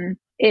 and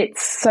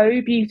it's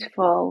so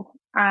beautiful.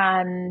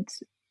 And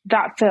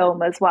that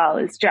film as well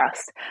is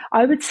just,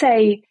 I would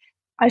say,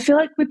 I feel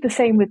like with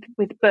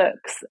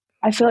books,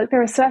 I feel like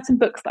there are certain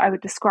books that I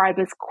would describe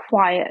as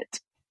quiet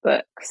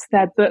books.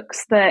 They're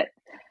books that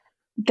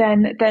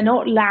then they're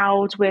not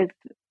loud with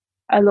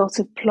a lot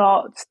of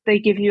plot. They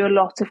give you a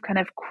lot of kind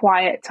of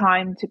quiet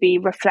time to be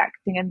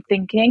reflecting and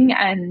thinking.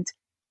 And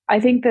I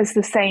think there's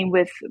the same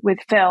with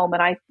film,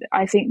 and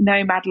I think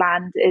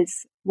Nomadland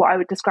is what I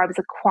would describe as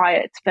a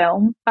quiet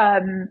film,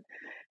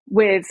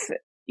 with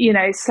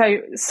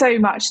so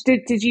much.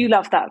 Did you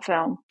love that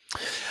film?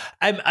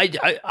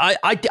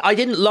 I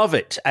didn't love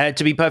it,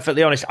 to be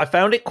perfectly honest. I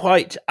found it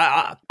quite.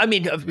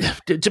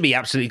 To be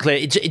absolutely clear,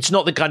 it's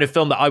not the kind of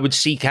film that I would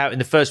seek out in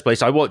the first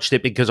place. I watched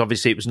it because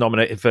obviously it was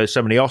nominated for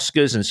so many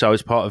Oscars, and so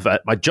as part of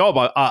my job,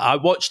 I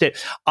watched it.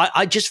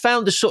 I just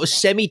found the sort of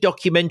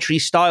semi-documentary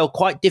style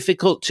quite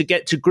difficult to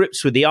get to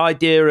grips with. The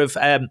idea of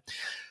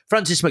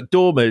Frances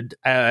McDormand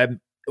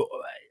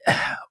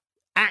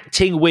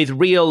acting with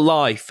real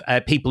life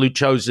people who'd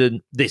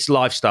chosen this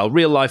lifestyle,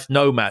 real life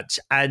nomads,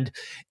 and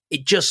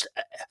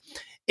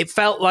it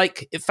felt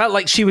like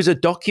she was a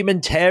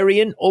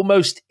documentarian,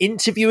 almost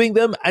interviewing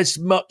them as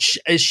much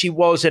as she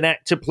was an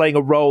actor playing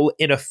a role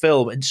in a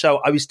film. And so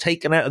I was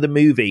taken out of the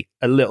movie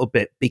a little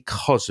bit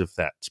because of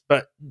that.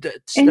 But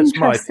that's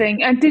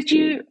interesting. And did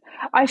you?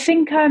 I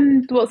think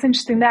what's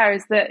interesting there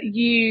is that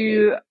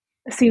you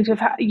seem to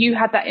have you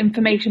had that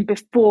information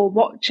before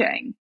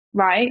watching,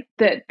 right?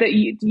 That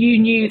you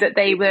knew that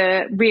they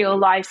were real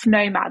life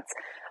nomads,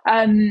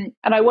 and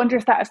I wonder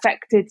if that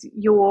affected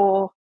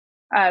your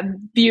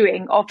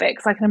viewing of it,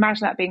 because I can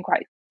imagine that being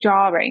quite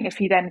jarring if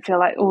you then feel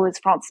like, oh, it's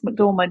Frances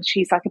McDormand,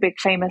 she's like a big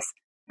famous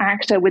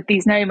actor with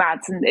these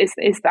nomads, and is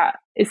that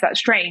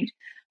strange?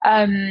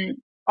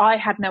 I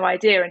had no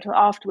idea until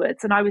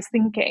afterwards. And I was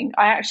thinking,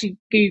 I actually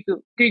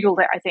Googled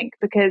it, I think,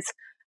 because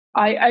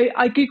I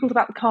Googled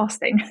about the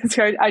casting.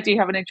 So I do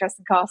have an interest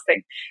in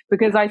casting,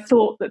 because I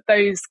thought that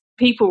those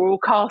people were all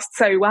cast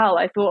so well.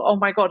 I thought, oh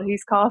my God,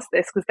 who's cast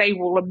this? Because they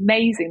were all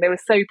amazing. They were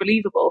so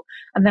believable.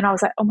 And then I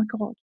was like, oh my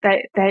God,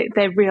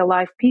 they're real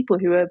life people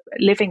who are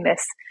living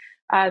this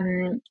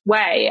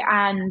way.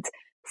 And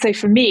so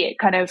for me, it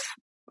kind of,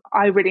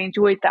 I really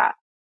enjoyed that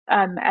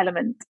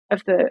element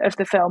of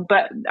the film.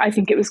 But I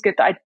think it was good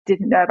that I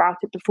didn't know about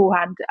it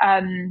beforehand.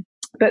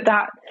 But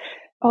that,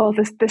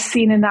 the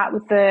scene in that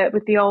with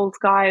the old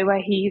guy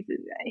where he's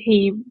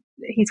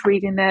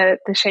reading the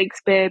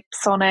Shakespeare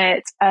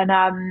sonnet,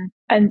 and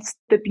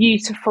the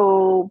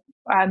beautiful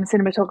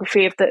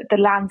cinematography of the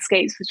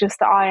landscapes with just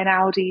the Iron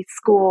Audi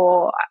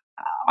score.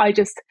 I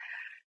just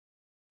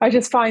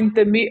find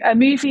a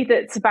movie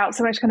that's about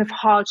so much kind of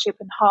hardship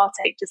and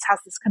heartache just has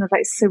this kind of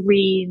like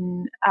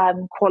serene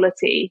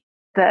quality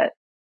that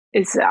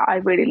is I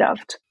really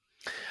loved.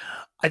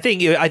 I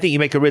think you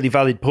make a really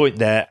valid point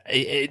there.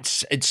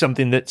 It's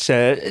something that's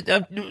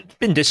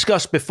been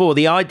discussed before.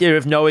 The idea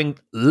of knowing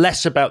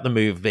less about the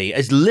movie,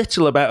 as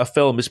little about a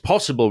film as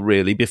possible,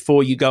 really,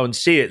 before you go and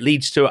see it,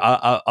 leads to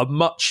a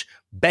much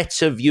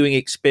better viewing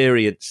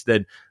experience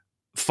than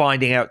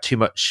finding out too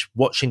much,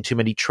 watching too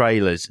many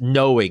trailers,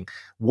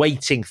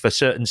 waiting for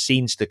certain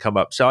scenes to come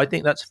up. So I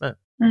think that's fair.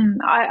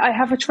 I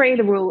have a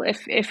trailer rule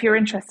if you're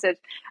interested.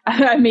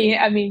 I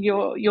mean,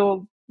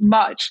 you're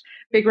much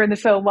bigger in the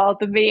film world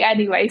than me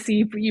anyway, so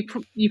you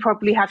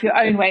probably have your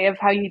own way of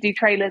how you do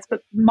trailers. But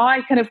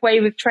my kind of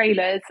way with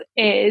trailers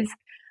is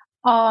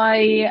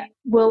I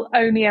will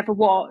only ever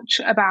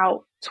watch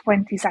about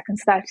 20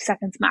 seconds, 30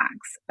 seconds max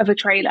of a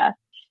trailer,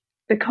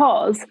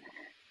 because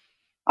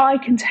I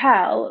can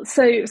tell.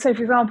 So for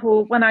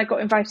example, when I got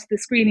invited to the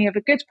screening of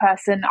A Good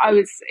Person, I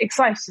was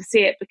excited to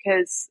see it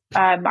because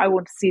I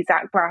wanted to see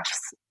Zach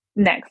Braff's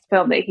next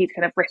film that he'd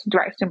kind of written,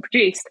 directed and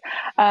produced,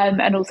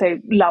 and also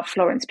love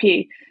Florence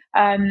Pugh.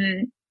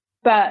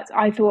 But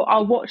I thought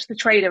I'll watch the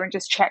trailer and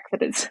just check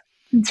that it's,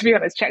 to be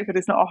honest, check that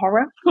it's not a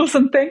horror or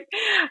something.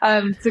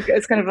 So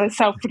it's kind of a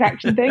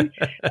self-protection thing.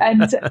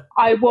 And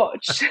I'll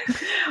watch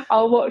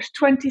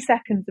 20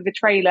 seconds of a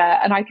trailer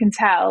and I can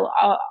tell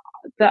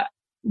that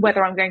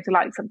whether I'm going to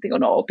like something or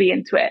not, or be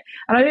into it.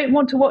 And I don't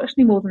want to watch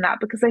any more than that,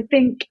 because I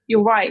think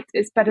you're right.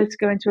 It's better to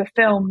go into a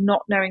film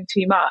not knowing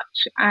too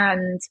much.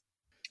 And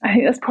I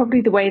think that's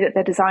probably the way that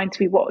they're designed to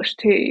be watched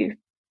too.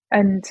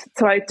 And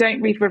so I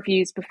don't read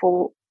reviews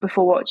before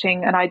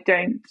watching, and I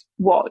don't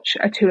watch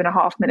a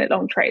 2.5 minute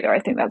long trailer. I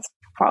think that's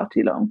far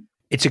too long.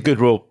 It's a good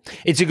rule.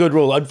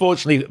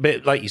 Unfortunately, a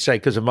bit like you say,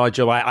 because of my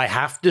job, I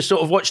have to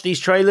sort of watch these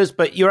trailers,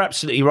 but you're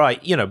absolutely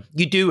right. You know,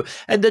 you do.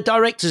 And the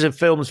directors of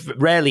films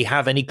rarely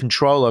have any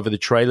control over the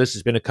trailers.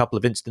 There's been a couple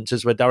of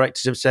instances where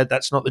directors have said,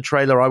 that's not the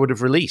trailer I would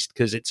have released,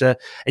 because it's a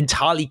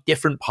entirely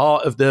different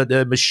part of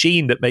the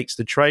machine that makes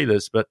the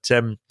trailers. But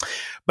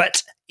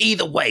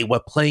either way, we're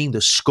playing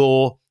the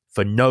score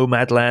for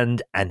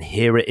Nomadland, and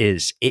here it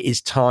is. It is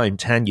time,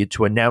 Tanya,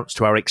 to announce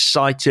to our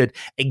excited,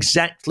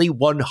 exactly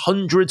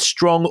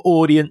 100-strong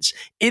audience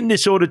in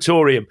this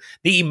auditorium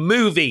the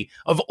movie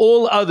of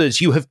all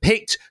others you have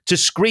picked to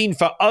screen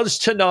for us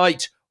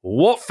tonight.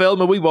 What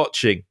film are we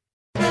watching?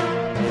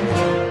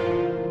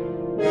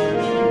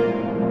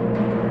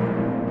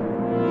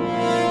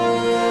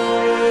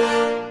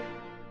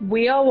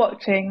 We are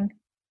watching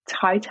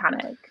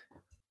Titanic.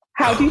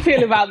 How do you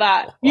feel about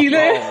that? You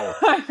know.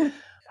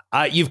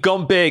 You've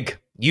gone big.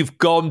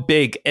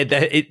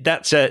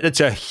 That's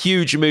a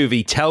huge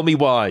movie. Tell me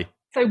why.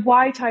 So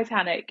why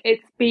Titanic?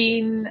 It's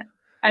been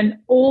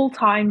an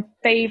all-time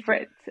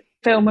favourite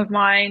film of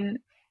mine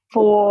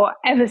for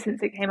ever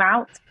since it came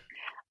out.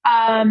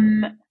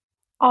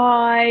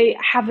 I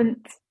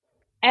haven't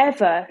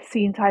ever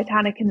seen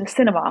Titanic in the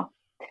cinema.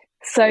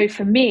 So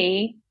for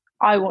me,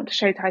 I want to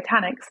show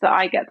Titanic so that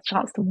I get the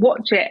chance to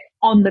watch it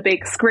on the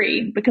big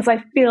screen, because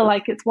I feel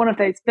like it's one of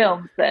those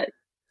films that,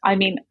 I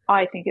mean,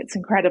 I think it's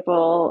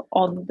incredible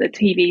on the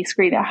TV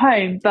screen at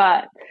home,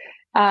 but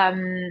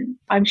I'm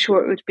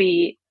sure it would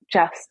be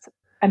just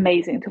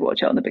amazing to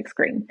watch it on the big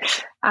screen.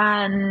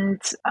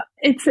 And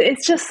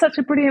it's just such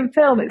a brilliant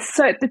film. It's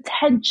so, the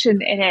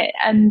tension in it,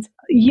 and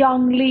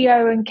young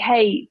Leo and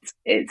Kate,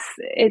 it's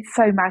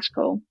so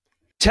magical.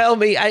 Tell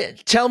me,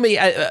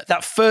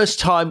 that first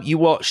time you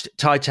watched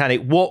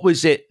Titanic, what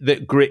was it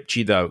that gripped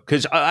you, though?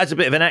 Because as a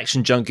bit of an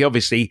action junkie,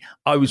 obviously,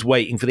 I was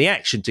waiting for the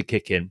action to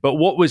kick in. But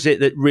what was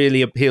it that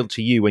really appealed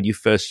to you when you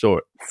first saw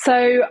it?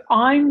 So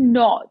I'm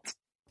not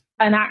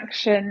an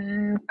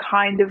action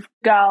kind of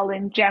girl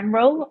in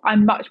general.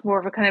 I'm much more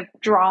of a kind of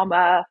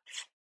drama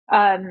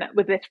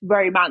with this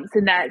romance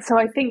in there. So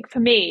I think for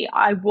me,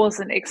 I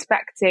wasn't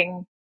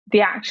expecting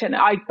the action.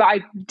 I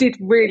did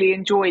really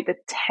enjoy the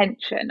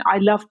tension. I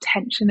love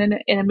tension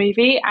in a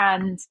movie,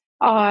 and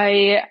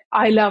I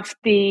love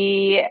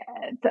the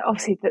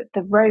obviously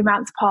the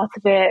romance part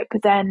of it,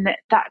 but then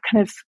that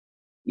kind of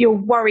you're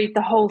worried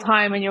the whole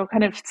time, and you're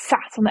kind of sat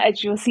on the edge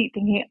of your seat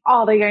thinking,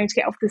 are they going to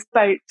get off this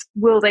boat?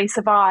 Will they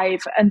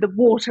survive? And the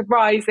water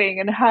rising,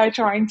 and her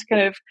trying to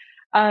kind of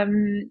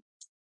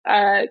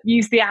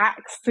use the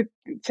axe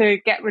to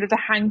get rid of the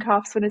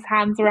handcuffs when his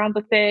hands around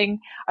the thing.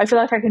 I feel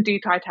like I can do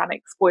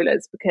Titanic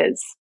spoilers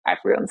because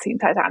everyone's seen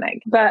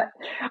Titanic. But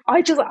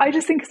I just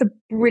think it's a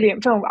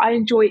brilliant film. I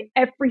enjoy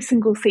every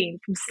single scene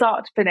from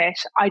start to finish.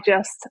 I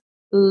just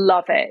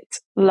love it.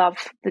 Love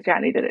the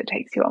journey that it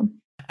takes you on.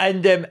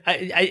 And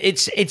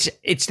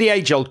it's the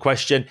age-old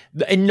question.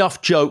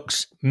 Enough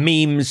jokes,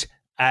 memes,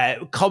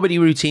 comedy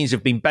routines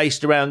have been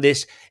based around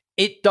this.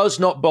 It does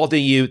not bother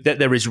you that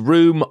there is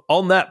room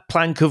on that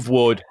plank of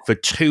wood for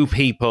two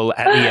people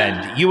at the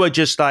end. You are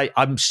just like,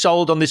 I'm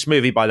sold on this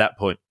movie by that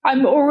point.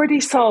 I'm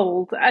already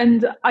sold.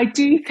 And I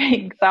do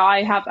think that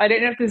I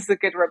don't know if this is a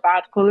good or a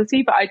bad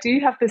quality, but I do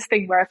have this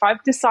thing where if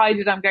I've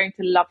decided I'm going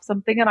to love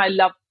something and I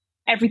love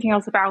everything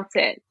else about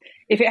it,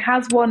 if it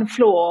has one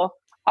flaw,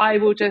 I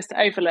will just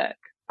overlook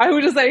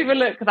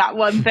that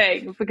one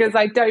thing because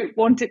I don't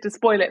want it to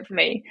spoil it for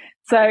me.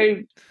 So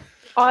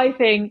I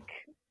think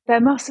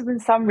there must have been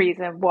some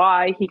reason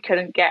why he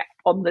couldn't get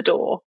on the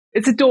door.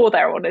 It's a door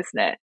they're on, isn't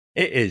it?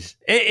 It is.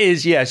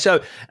 Yeah.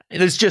 So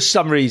there's just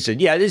some reason.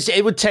 Yeah.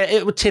 It would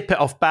tip it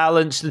off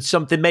balance and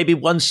something. Maybe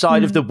one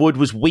side of the wood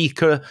was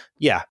weaker.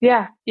 Yeah.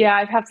 Yeah.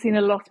 I have seen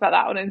a lot about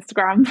that on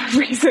Instagram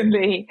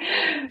recently,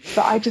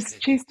 but I just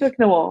choose to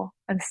ignore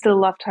and still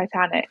love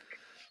Titanic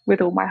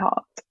with all my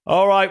heart.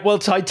 All right. Well,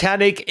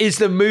 Titanic is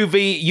the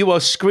movie you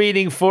are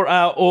screening for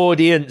our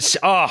audience.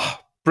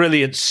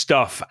 Brilliant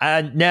stuff.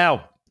 And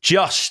now,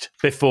 just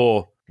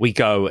before we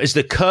go, as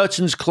the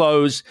curtains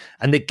close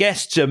and the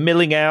guests are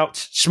milling out,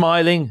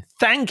 smiling,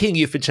 thanking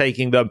you for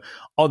taking them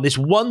on this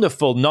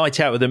wonderful night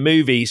out of the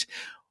movies,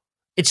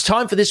 it's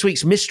time for this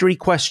week's mystery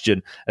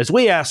question as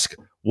we ask,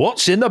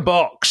 what's in the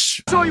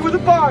box? Saw you with the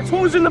box.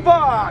 What was in the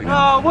box?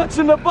 Oh, what's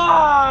in the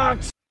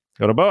box?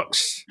 Got a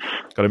box?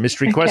 Got a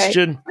mystery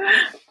question?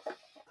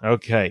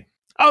 Okay.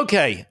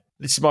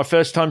 This is my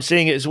first time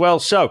seeing it as well.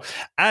 So,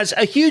 as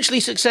a hugely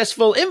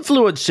successful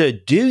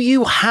influencer, do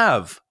you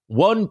have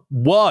one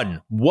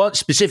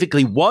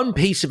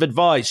piece of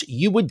advice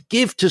you would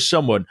give to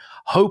someone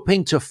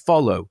hoping to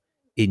follow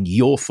in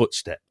your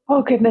footsteps?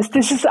 Oh, goodness.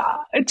 This is,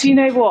 do you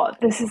know what?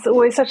 This is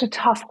always such a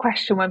tough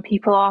question when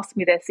people ask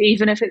me this,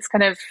 even if it's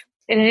kind of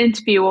in an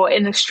interview or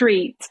in the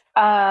street,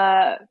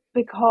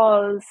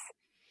 because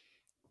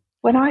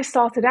when I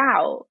started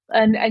out,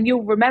 and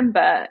you'll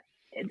remember,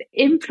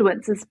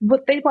 influencers,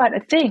 they weren't a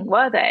thing,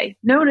 were they?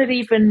 No one had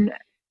even,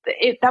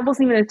 that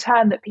wasn't even a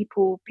term that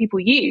people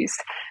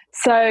used.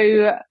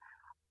 So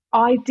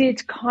I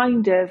did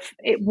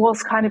it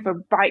was kind of a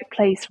right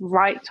place,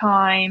 right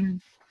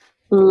time,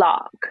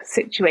 luck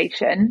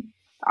situation,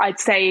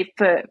 I'd say,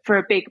 for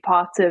a big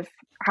part of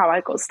how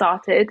I got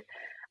started.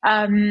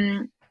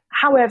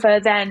 However,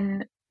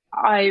 then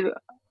I'm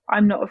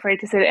not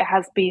afraid to say that it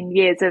has been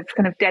years of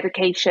kind of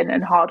dedication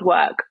and hard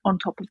work on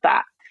top of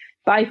that.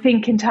 But I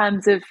think in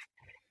terms of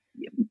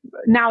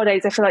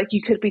nowadays, I feel like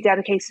you could be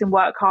dedicated and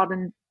work hard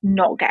and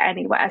not get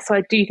anywhere. So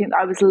I do think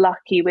that I was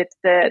lucky with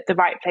the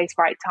right place,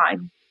 right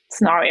time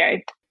scenario.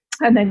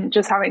 And then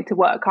just having to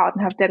work hard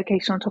and have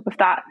dedication on top of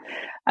that.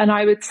 And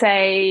I would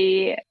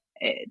say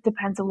it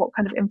depends on what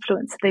kind of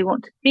influencer they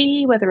want to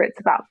be, whether it's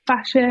about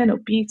fashion or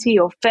beauty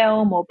or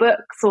film or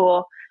books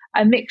or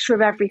a mixture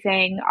of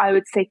everything. I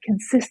would say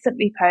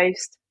consistently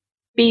post,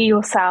 be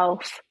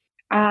yourself,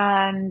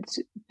 and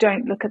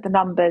don't look at the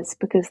numbers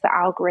because the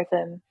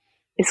algorithm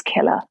is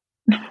killer.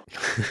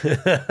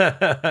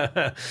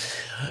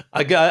 I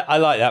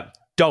like that.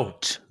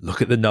 Don't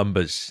look at the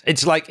numbers.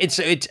 It's like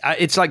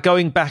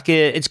going back.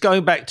 It's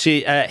going back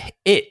to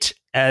It,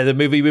 the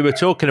movie we were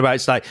talking about.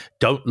 It's like,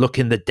 don't look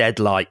in the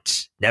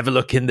deadlights. Never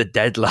look in the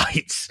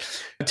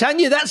deadlights.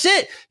 Tanya, that's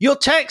it. Your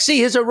taxi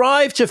has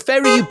arrived to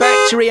ferry you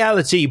back to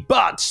reality.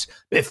 But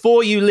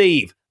before you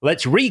leave,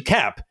 let's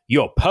recap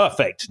your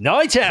perfect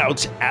night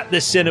out at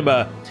the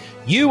cinema.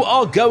 You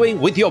are going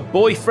with your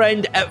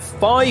boyfriend at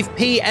 5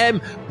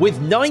 p.m.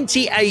 with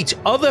 98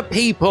 other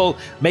people,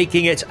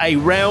 making it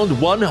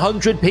around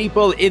 100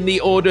 people in the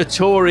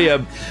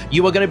auditorium.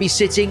 You are going to be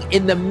sitting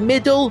in the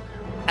middle,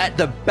 at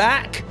the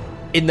back,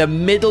 in the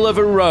middle of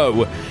a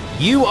row.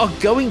 You are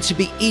going to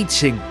be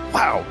eating,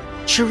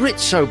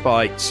 chorizo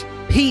bites,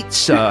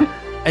 pizza,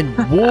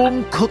 and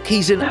warm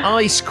cookies and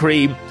ice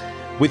cream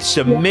with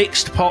some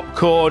mixed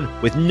popcorn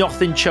with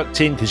nothing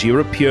chucked in because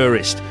you're a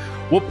purist.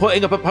 We're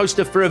putting up a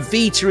poster for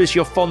Evita as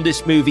your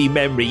fondest movie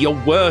memory, your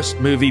worst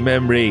movie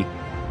memory.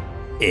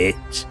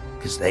 It,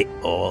 because they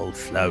all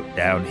float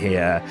down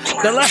here.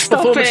 The last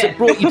performance that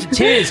brought you to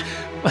tears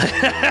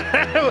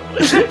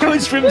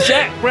was from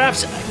Zach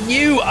Braff's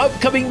new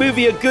upcoming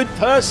movie, A Good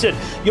Person,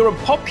 your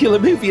unpopular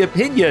movie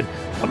opinion.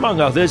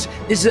 among others,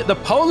 is that The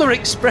Polar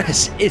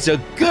Express is a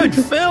good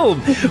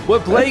film. We're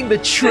playing the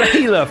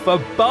trailer for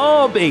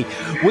Barbie.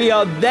 We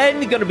are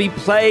then going to be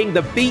playing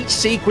the beach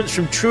sequence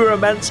from True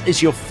Romance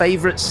as your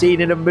favourite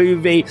scene in a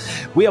movie.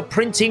 We are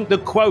printing the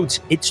quote,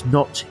 "It's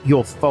not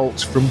your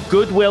fault," from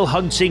Good Will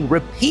Hunting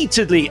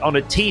repeatedly on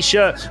a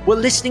t-shirt. We're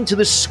listening to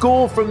the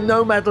score from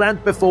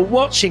Nomadland before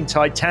watching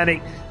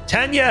Titanic.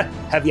 Tanya,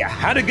 have you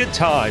had a good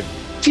time?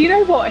 Do you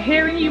know what?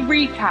 Hearing you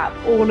recap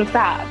all of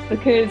that,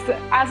 because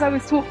as I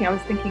was talking, I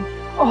was thinking,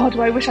 oh,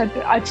 do I wish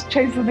I'd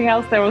chosen something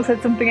else there or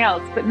said something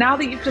else? But now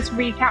that you've just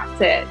recapped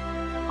it,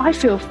 I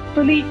feel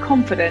fully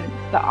confident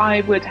that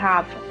I would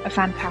have a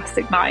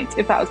fantastic night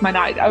if that was my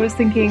night. I was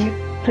thinking,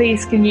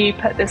 please, can you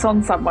put this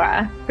on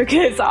somewhere?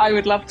 Because I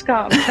would love to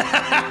come.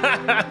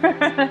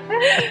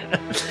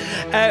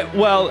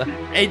 Well,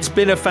 it's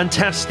been a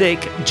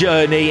fantastic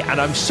journey, and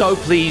I'm so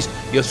pleased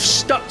you've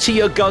stuck to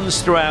your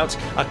guns throughout.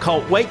 I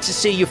can't wait to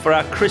see you for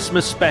our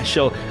Christmas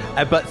special.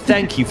 But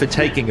thank you for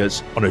taking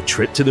us on a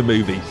trip to the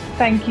movies.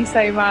 Thank you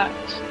so much.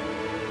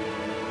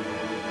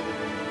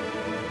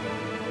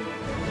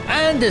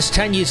 And as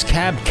Tanya's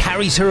cab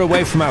carries her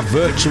away from our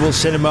virtual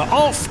cinema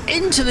off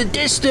into the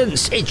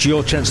distance, it's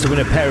your chance to win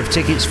a pair of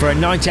tickets for a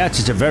night out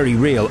at a very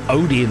real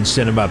Odeon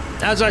cinema.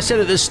 As I said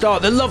at the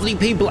start, the lovely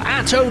people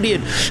at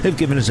Odeon have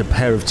given us a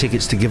pair of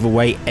tickets to give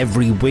away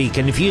every week.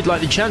 And if you'd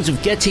like the chance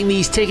of getting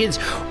these tickets,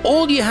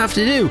 all you have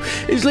to do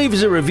is leave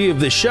us a review of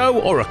the show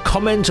or a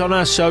comment on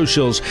our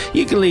socials.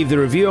 You can leave the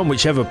review on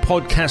whichever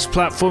podcast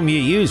platform you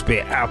use, be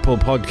it Apple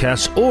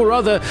Podcasts or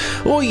other,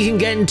 or you can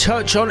get in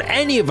touch on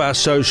any of our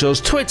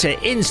socials, Twitter,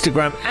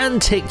 Instagram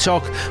and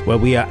TikTok, where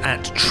we are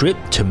at Trip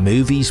to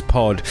Movies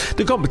Pod.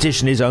 The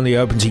competition is only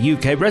open to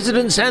UK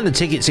residents, and the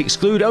tickets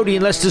exclude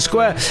Odeon Leicester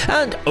Square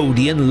and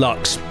Odeon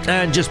Lux.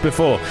 And just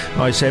before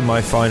I say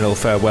my final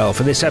farewell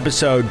for this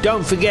episode,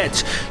 don't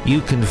forget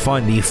you can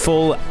find the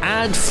full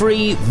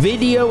ad-free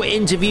video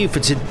interview for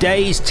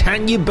today's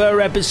Tanya Burr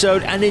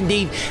episode, and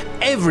indeed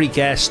every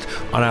guest,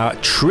 on our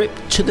Trip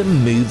to the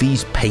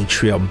Movies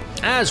Patreon,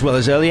 as well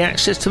as early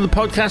access to the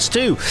podcast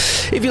too.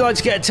 If you'd like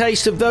to get a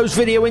taste of those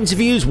video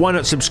interviews, why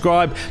not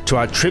subscribe to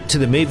our Trip to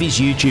the Movies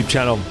YouTube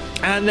channel?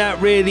 And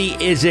that really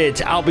is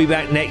it. I'll be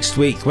back next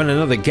week when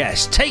another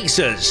guest takes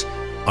us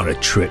on a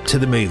trip to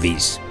the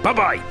movies.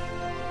 Bye-bye.